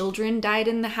 8 children died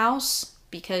in the house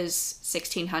because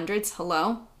 1600s,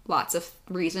 hello, lots of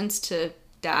reasons to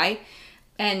die.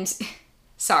 And,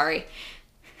 sorry.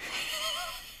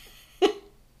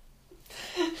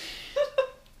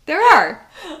 There are.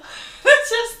 That's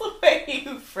just the way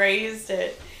you phrased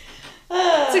it.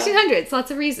 1600s,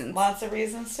 lots of reasons. Lots of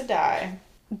reasons to die.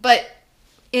 But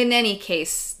in any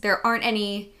case, there aren't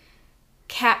any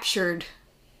captured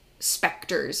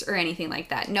specters or anything like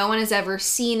that. No one has ever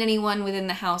seen anyone within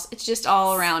the house. It's just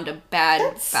all around a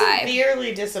bad vibe.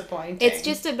 Severely disappointing. It's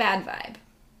just a bad vibe.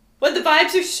 But the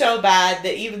vibes are so bad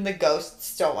that even the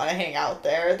ghosts don't want to hang out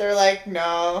there. They're like,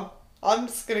 no, I'm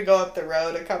just going to go up the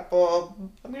road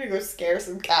I'm going to go scare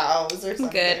some cows or something.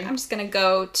 Good. I'm just going to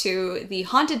go to the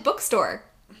haunted bookstore.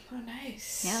 Oh,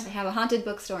 nice. Yeah, they have a haunted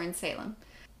bookstore in Salem.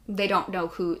 They don't know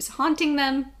who's haunting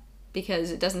them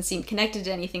because it doesn't seem connected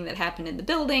to anything that happened in the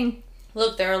building.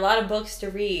 Look, there are a lot of books to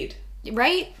read.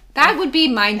 Right? That would be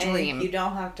my dream. And you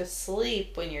don't have to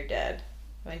sleep when you're dead,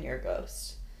 when you're a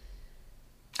ghost.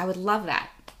 I would love that.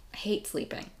 I hate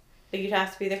sleeping. But you'd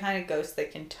have to be the kind of ghost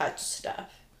that can touch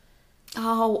stuff.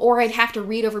 Oh, or I'd have to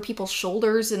read over people's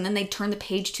shoulders and then they'd turn the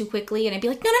page too quickly and I'd be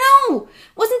like, no,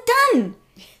 wasn't done.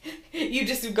 You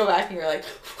just go back and you're like,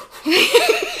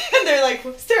 and they're like,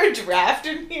 was there a draft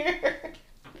in here?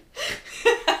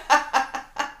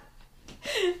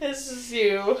 This is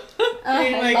you.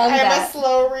 Being like, I'm a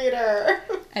slow reader.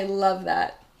 I love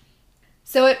that.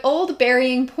 So at Old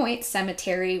Burying Point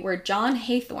Cemetery, where John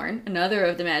Haythorne, another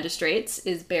of the magistrates,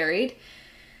 is buried,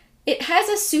 it has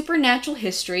a supernatural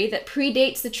history that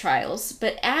predates the trials,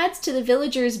 but adds to the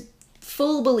villagers'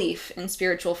 full belief in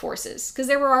spiritual forces. Because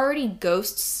there were already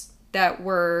ghosts that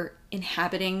were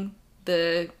inhabiting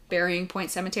the Burying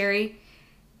Point Cemetery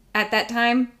at that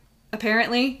time,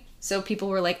 apparently. So people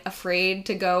were, like, afraid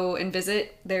to go and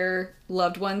visit their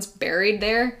loved ones buried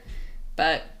there.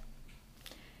 But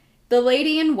the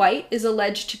Lady in White is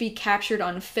alleged to be captured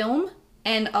on film,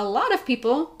 and a lot of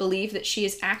people believe that she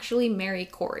is actually Mary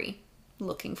Corey,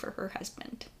 looking for her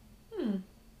husband.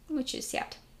 Which is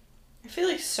sad. I feel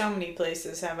like so many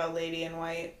places have a Lady in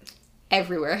White.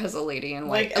 Everywhere has a Lady in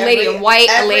White. Like a Lady in White,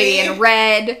 a Lady in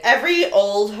Red. Every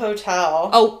old hotel.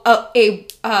 Oh,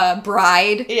 a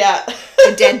bride. Yeah.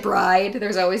 A dead bride.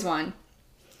 There's always one.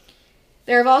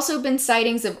 There have also been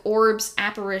sightings of orbs,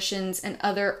 apparitions, and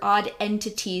other odd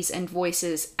entities and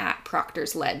voices at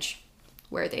Proctor's Ledge,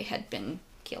 where they had been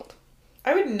killed.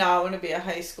 I would not want to be a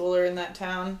high schooler in that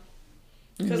town.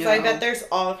 Because No. I bet there's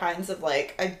all kinds of,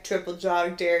 like, I triple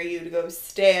dog dare you to go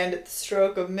stand at the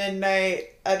stroke of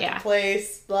midnight at the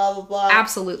place, blah, blah, blah.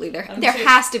 Absolutely. There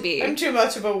has to be. I'm too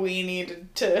much of a weenie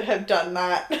to have done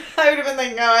that. I would have been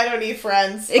like, no, I don't need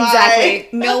friends. Exactly.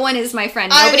 Bye. No one is my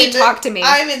friend. Nobody talk to me.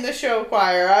 I'm in the show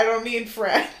choir. I don't need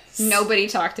friends. Nobody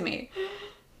talk to me.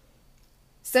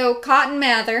 So Cotton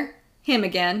Mather, him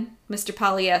again, Mr.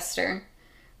 Polyester,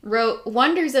 wrote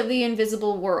Wonders of the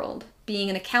Invisible World, being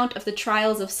an account of the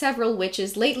trials of several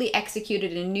witches lately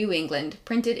executed in New England,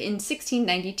 printed in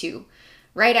 1692,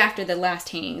 right after the last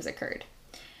hangings occurred.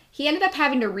 He ended up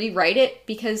having to rewrite it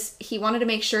because he wanted to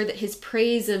make sure that his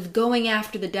praise of going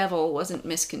after the devil wasn't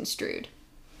misconstrued.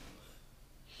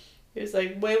 He was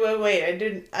like, wait, I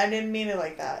didn't mean it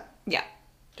like that. Yeah.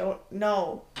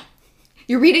 No.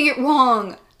 You're reading it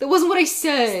wrong. That wasn't what I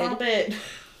said. Stop it.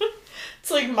 It's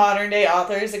like modern day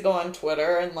authors that go on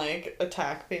Twitter and, like,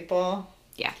 attack people.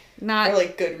 Yeah. Or,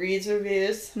 like, Goodreads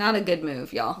reviews. Not a good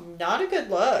move, y'all. Not a good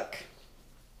look.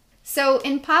 So,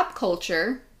 in pop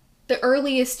culture, the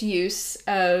earliest use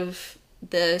of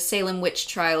the Salem witch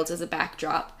trials as a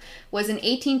backdrop was in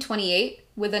 1828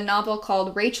 with a novel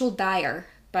called Rachel Dyer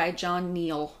by John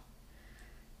Neal.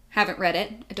 Haven't read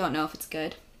it. I don't know if it's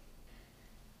good.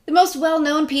 The most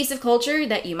well-known piece of culture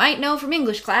that you might know from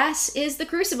English class is The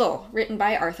Crucible, written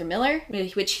by Arthur Miller,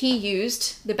 which he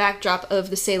used the backdrop of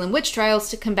the Salem witch trials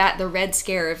to combat the Red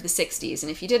Scare of the 60s.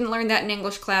 And if you didn't learn that in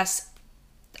English class,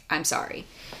 I'm sorry.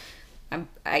 I'm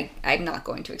not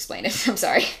going to explain it. I'm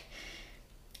sorry.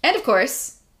 And of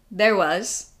course, there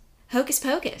was Hocus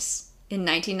Pocus in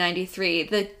 1993,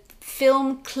 the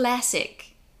film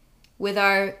classic with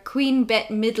our Queen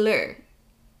Bette Midler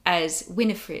as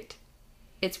Winifred.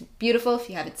 It's beautiful. If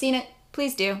you haven't seen it,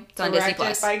 please do. It's on Disney+.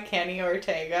 Directed by Kenny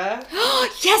Ortega.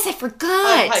 Yes, I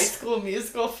forgot! Of High School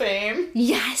Musical fame.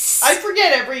 Yes! I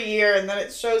forget every year, and then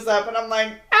it shows up, and I'm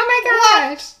like, oh my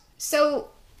gosh! What? So,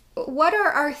 what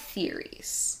are our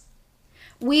theories?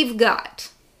 We've got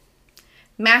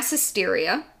mass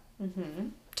hysteria. Mm-hmm.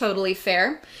 Totally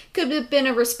fair. Could have been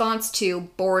a response to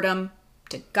boredom,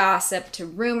 to gossip, to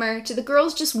rumor, to the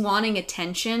girls just wanting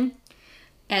attention.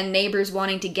 And neighbors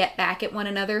wanting to get back at one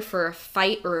another for a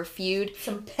fight or a feud.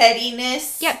 Some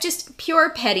pettiness. Yeah, just pure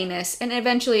pettiness. And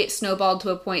eventually it snowballed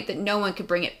to a point that no one could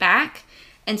bring it back.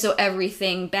 And so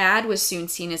everything bad was soon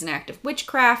seen as an act of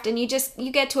witchcraft. And you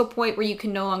get to a point where you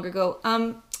can no longer go,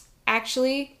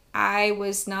 actually, I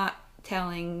was not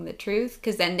telling the truth.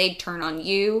 Because then they'd turn on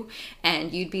you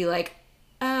and you'd be like,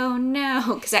 oh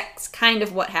no. Because that's kind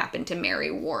of what happened to Mary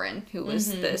Warren, who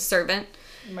was the servant.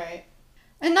 Right.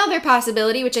 Another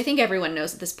possibility, which I think everyone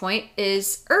knows at this point,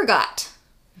 is ergot.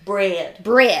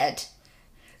 Bread.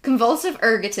 Convulsive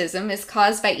ergotism is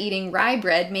caused by eating rye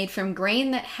bread made from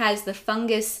grain that has the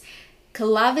fungus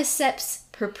Claviceps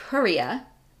purpurea,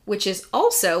 which is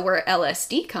also where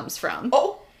LSD comes from,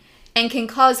 and can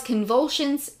cause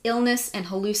convulsions, illness, and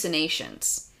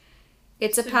hallucinations.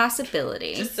 It's a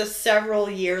possibility. Just a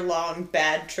several-year-long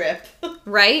bad trip.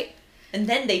 Right? And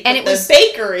then they put the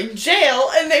baker in jail,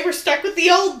 and they were stuck with the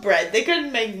old bread. They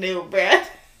couldn't make new bread.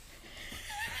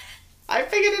 I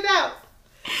figured it out.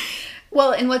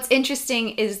 Well, and what's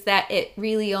interesting is that it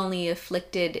really only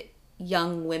afflicted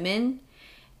young women,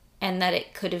 and that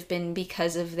it could have been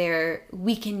because of their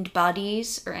weakened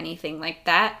bodies or anything like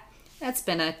that. That's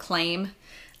been a claim.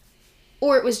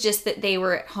 Or it was just that they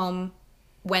were at home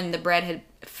when the bread had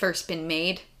first been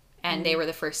made, and they were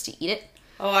the first to eat it.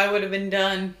 Oh, I would have been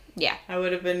done. Yeah. I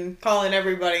would have been calling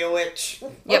everybody a witch.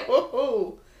 Yep.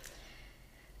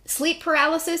 Sleep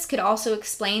paralysis could also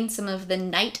explain some of the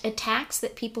night attacks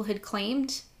that people had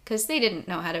claimed, because they didn't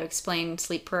know how to explain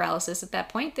sleep paralysis at that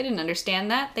point. They didn't understand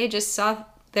that. They just saw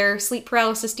their sleep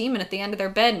paralysis demon at the end of their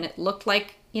bed, and it looked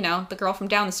like, you know, the girl from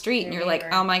down the street, and you're like,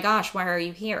 oh my gosh, why are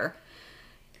you here?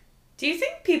 Do you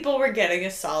think people were getting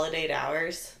a solid 8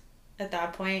 hours at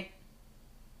that point?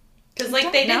 Because,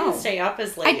 like, they didn't stay up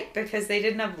as late because they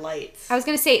didn't have lights. I was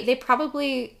going to say, they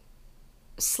probably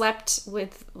slept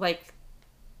with, like,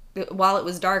 while it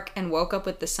was dark and woke up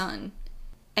with the sun.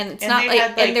 And it's not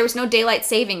like, and there was no daylight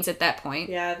savings at that point.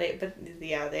 Yeah, they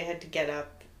had to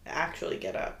actually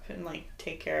get up and, like,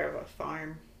 take care of a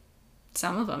farm.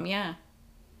 Some of them, yeah.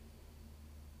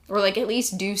 Or, like, at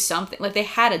least do something. Like,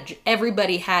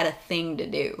 everybody had a thing to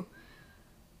do.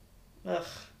 Ugh.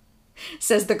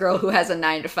 Says the girl who has a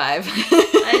 9 to 5.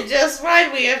 Why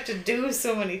do we have to do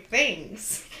so many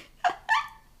things?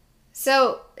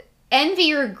 So,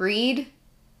 envy or greed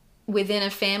within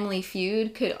a family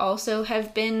feud could also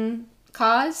have been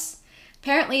cause.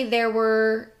 Apparently, there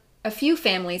were a few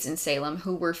families in Salem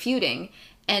who were feuding,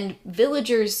 and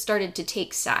villagers started to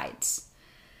take sides.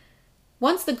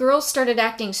 Once the girls started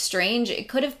acting strange, it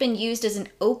could have been used as an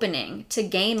opening to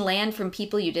gain land from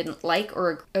people you didn't like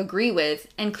or agree with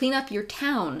and clean up your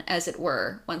town, as it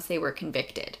were, once they were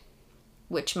convicted.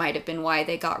 Which might have been why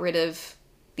they got rid of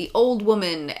the old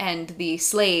woman and the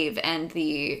slave and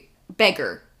the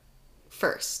beggar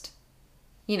first.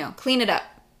 You know, clean it up.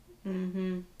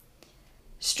 Mm-hmm.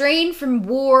 Strain from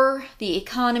war, the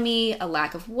economy, a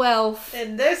lack of wealth.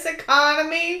 In this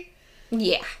economy?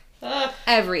 Yeah. Ugh.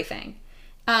 Everything.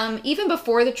 Even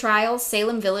before the trials,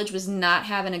 Salem Village was not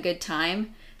having a good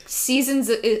time.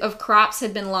 Seasons of crops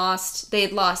had been lost. They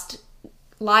had lost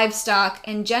livestock,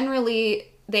 and generally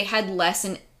they had less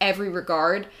in every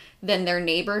regard than their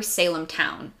neighbor, Salem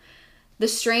Town. The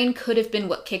strain could have been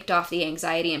what kicked off the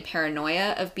anxiety and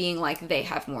paranoia of being like, they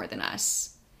have more than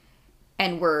us.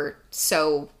 And we're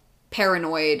so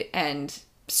paranoid and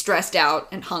stressed out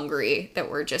and hungry that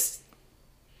we're just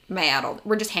mad.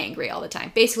 We're just hangry all the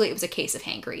time. Basically, it was a case of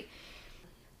hangry.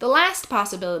 The last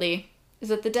possibility is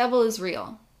that the devil is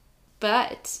real.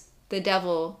 But the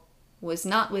devil was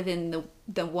not within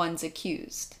the ones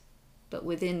accused, but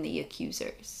within the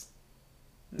accusers.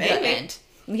 Maybe. The end.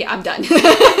 Yeah, I'm done.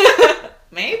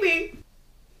 Maybe.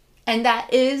 And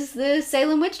that is the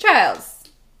Salem Witch Trials.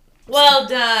 Well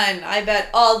done. I bet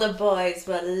all the boys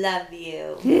will love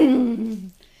you.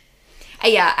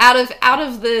 Yeah, out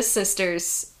of the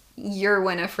sisters, you're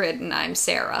Winifred and I'm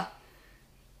Sarah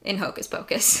in Hocus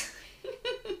Pocus.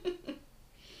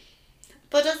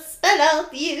 Put a spell on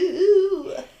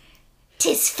you.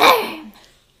 'Tis firm.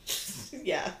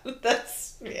 Yeah,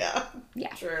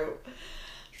 yeah. True.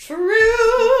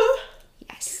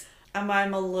 Yes.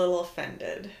 I'm a little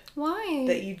offended. Why?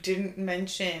 That you didn't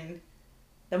mention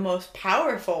the most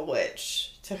powerful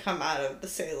witch to come out of the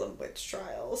Salem Witch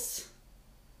Trials.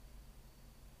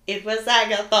 It was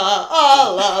Agatha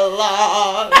all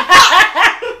along.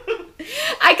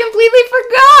 I completely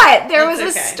forgot. There was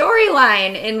a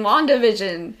storyline in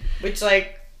WandaVision. Which,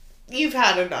 like, you've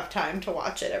had enough time to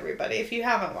watch it, everybody. If you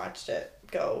haven't watched it,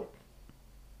 go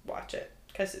watch it.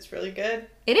 Because it's really good.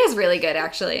 It is really good,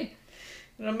 actually.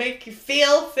 It'll make you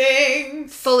feel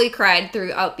things. Fully cried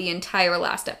throughout the entire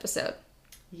last episode.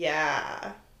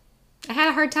 Yeah. I had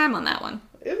a hard time on that one.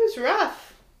 It was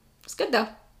rough. It's good, though.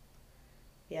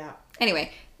 Yeah.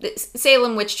 Anyway, the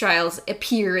Salem Witch Trials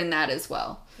appear in that as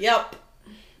well. Yep.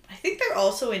 I think they're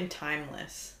also in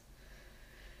Timeless.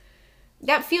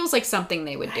 That feels like something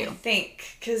they would do. I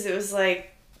think. Because it was like,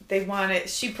 the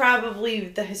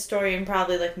historian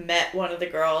probably, like, met one of the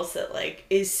girls that, like,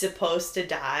 is supposed to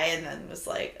die and then was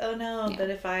like, oh no, yeah. But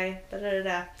if I,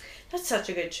 da-da-da-da. That's such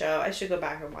a good show. I should go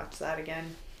back and watch that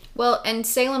again. Well, and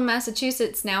Salem,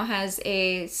 Massachusetts now has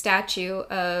a statue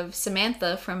of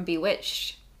Samantha from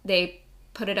Bewitched. They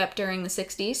put it up during the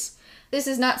 60s. This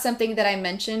is not something that I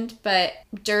mentioned, but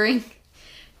during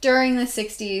the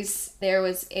 60s, there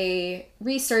was a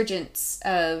resurgence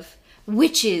of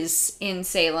witches in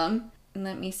Salem. And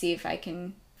let me see if I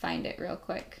can find it real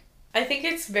quick. I think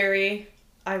it's very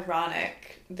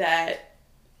ironic that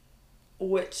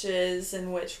witches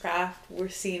and witchcraft were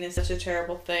seen as such a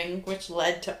terrible thing, which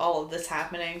led to all of this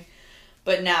happening.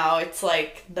 But now it's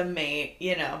like the main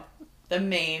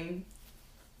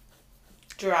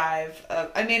drive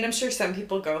of, I mean, I'm sure some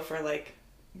people go for like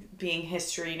being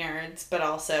history nerds, but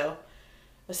also,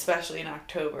 especially in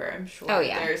October, I'm sure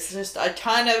there's just a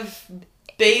ton of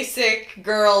basic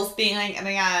girls being like, oh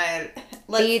my god,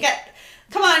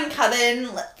 come on,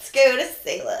 Coven, let's go to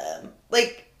Salem.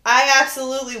 Like, I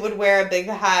absolutely would wear a big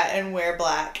hat and wear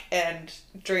black and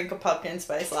drink a pumpkin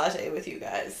spice latte with you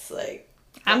guys. Like,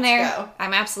 I'm there. Go.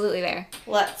 I'm absolutely there.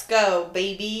 Let's go,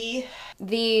 baby.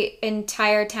 The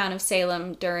entire town of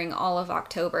Salem during all of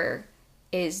October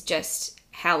is just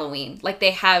Halloween. Like,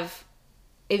 they have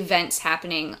events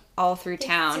happening all through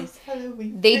town.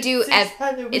 They do.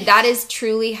 That is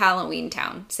truly Halloween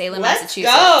town. Salem, Massachusetts.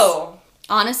 Let's go.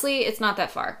 Honestly, it's not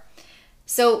that far.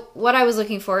 So what I was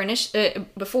looking for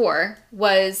before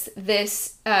was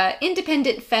this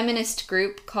independent feminist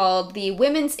group called the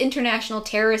Women's International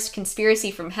Terrorist Conspiracy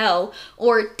from Hell,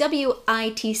 or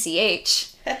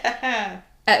WITCH.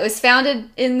 It was founded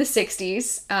in the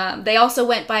 60s. They also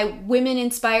went by Women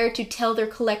Inspired to Tell Their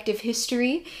Collective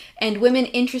History and Women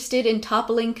Interested in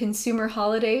Toppling Consumer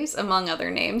Holidays, among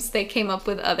other names. They came up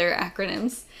with other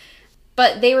acronyms.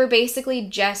 But they were basically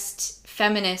just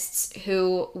feminists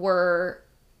who were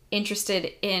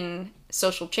interested in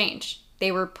social change.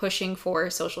 They were pushing for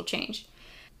social change.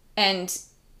 And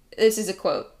this is a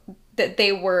quote, that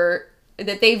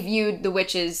they viewed the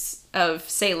witches of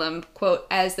Salem, quote,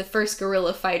 as the first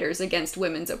guerrilla fighters against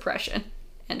women's oppression,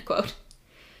 end quote.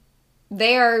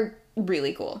 They are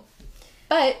really cool.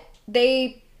 But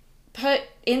they put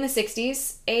in the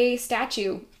 60s a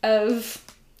statue of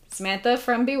Samantha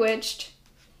from Bewitched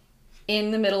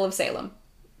in the middle of Salem.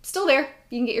 Still there.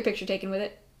 You can get your picture taken with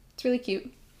it. It's really cute.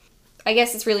 I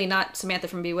guess it's really not Samantha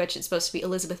from Bewitched. It's supposed to be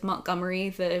Elizabeth Montgomery,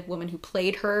 the woman who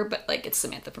played her, but like it's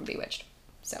Samantha from Bewitched.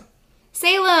 So,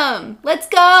 Salem, let's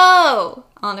go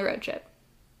on the road trip.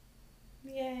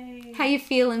 Yay. How you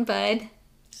feeling, bud?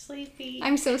 Sleepy.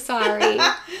 I'm so sorry.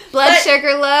 Blood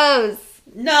sugar lows.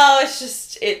 No, it's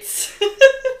just, it's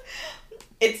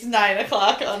 9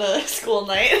 o'clock on a school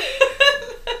night.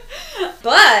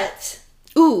 But.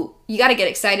 Ooh, you gotta get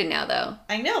excited now, though.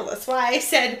 I know, that's why I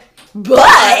said,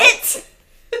 but.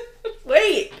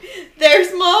 Wait,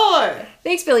 there's more.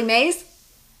 Thanks, Billy Mays.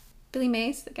 Billy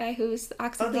Mays, the guy who's the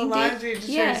OxyClean. Oh, the laundry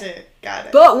detergent. Yeah. Got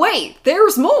it. But wait,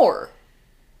 there's more.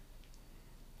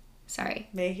 Sorry.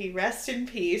 May he rest in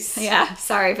peace. Yeah,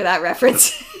 sorry for that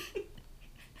reference.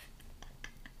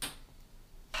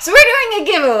 So we're doing a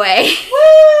giveaway.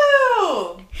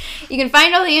 Woo! You can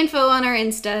find all the info on our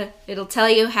Insta. It'll tell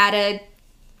you how to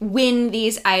win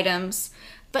these items.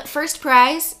 But first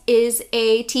prize is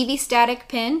a TV static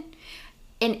pin,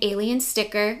 an alien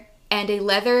sticker, and a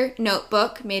leather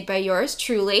notebook made by yours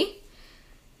truly.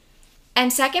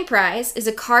 And second prize is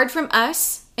a card from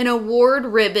us, an award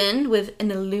ribbon with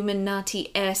an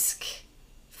Illuminati-esque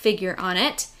figure on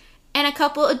it, and a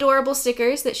couple adorable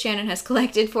stickers that Shannon has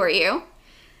collected for you.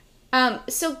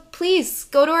 So please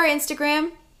go to our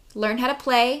Instagram, learn how to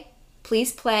play,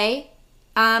 please play,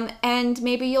 and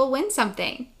maybe you'll win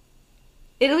something.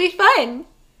 It'll be fun.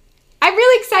 I'm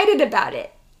really excited about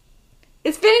it.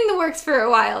 It's been in the works for a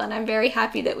while, and I'm very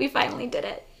happy that we finally did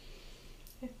it.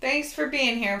 Thanks for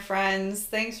being here, friends.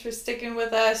 Thanks for sticking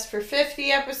with us for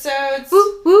 50 episodes.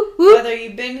 Woo, woo, woo. Whether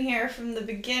you've been here from the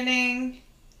beginning,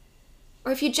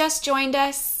 or if you just joined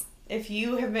us. If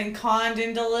you have been conned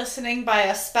into listening by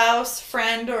a spouse,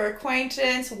 friend, or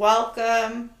acquaintance,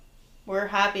 welcome. We're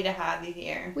happy to have you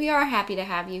here. We are happy to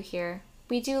have you here.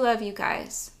 We do love you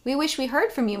guys. We wish we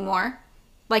heard from you more.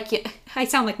 I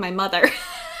sound like my mother.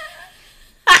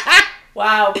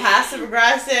 Wow, passive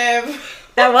aggressive.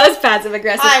 That was passive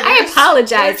aggressive. I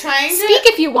apologize. Speak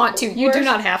if you want to. You do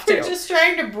not have to. We're just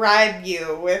trying to bribe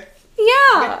you with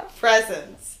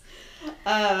presents.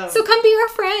 So come be our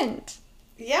friend.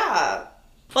 Yeah.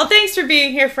 Well, thanks for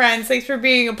being here, friends. Thanks for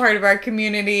being a part of our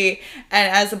community.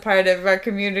 And as a part of our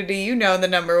community, you know the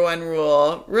number one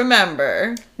rule.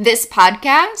 Remember, this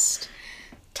podcast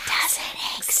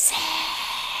doesn't exist.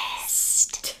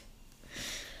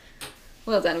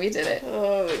 Well done, we did it.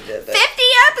 Oh, we did it. 50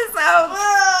 episodes!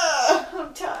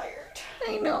 I'm tired.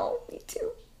 I know.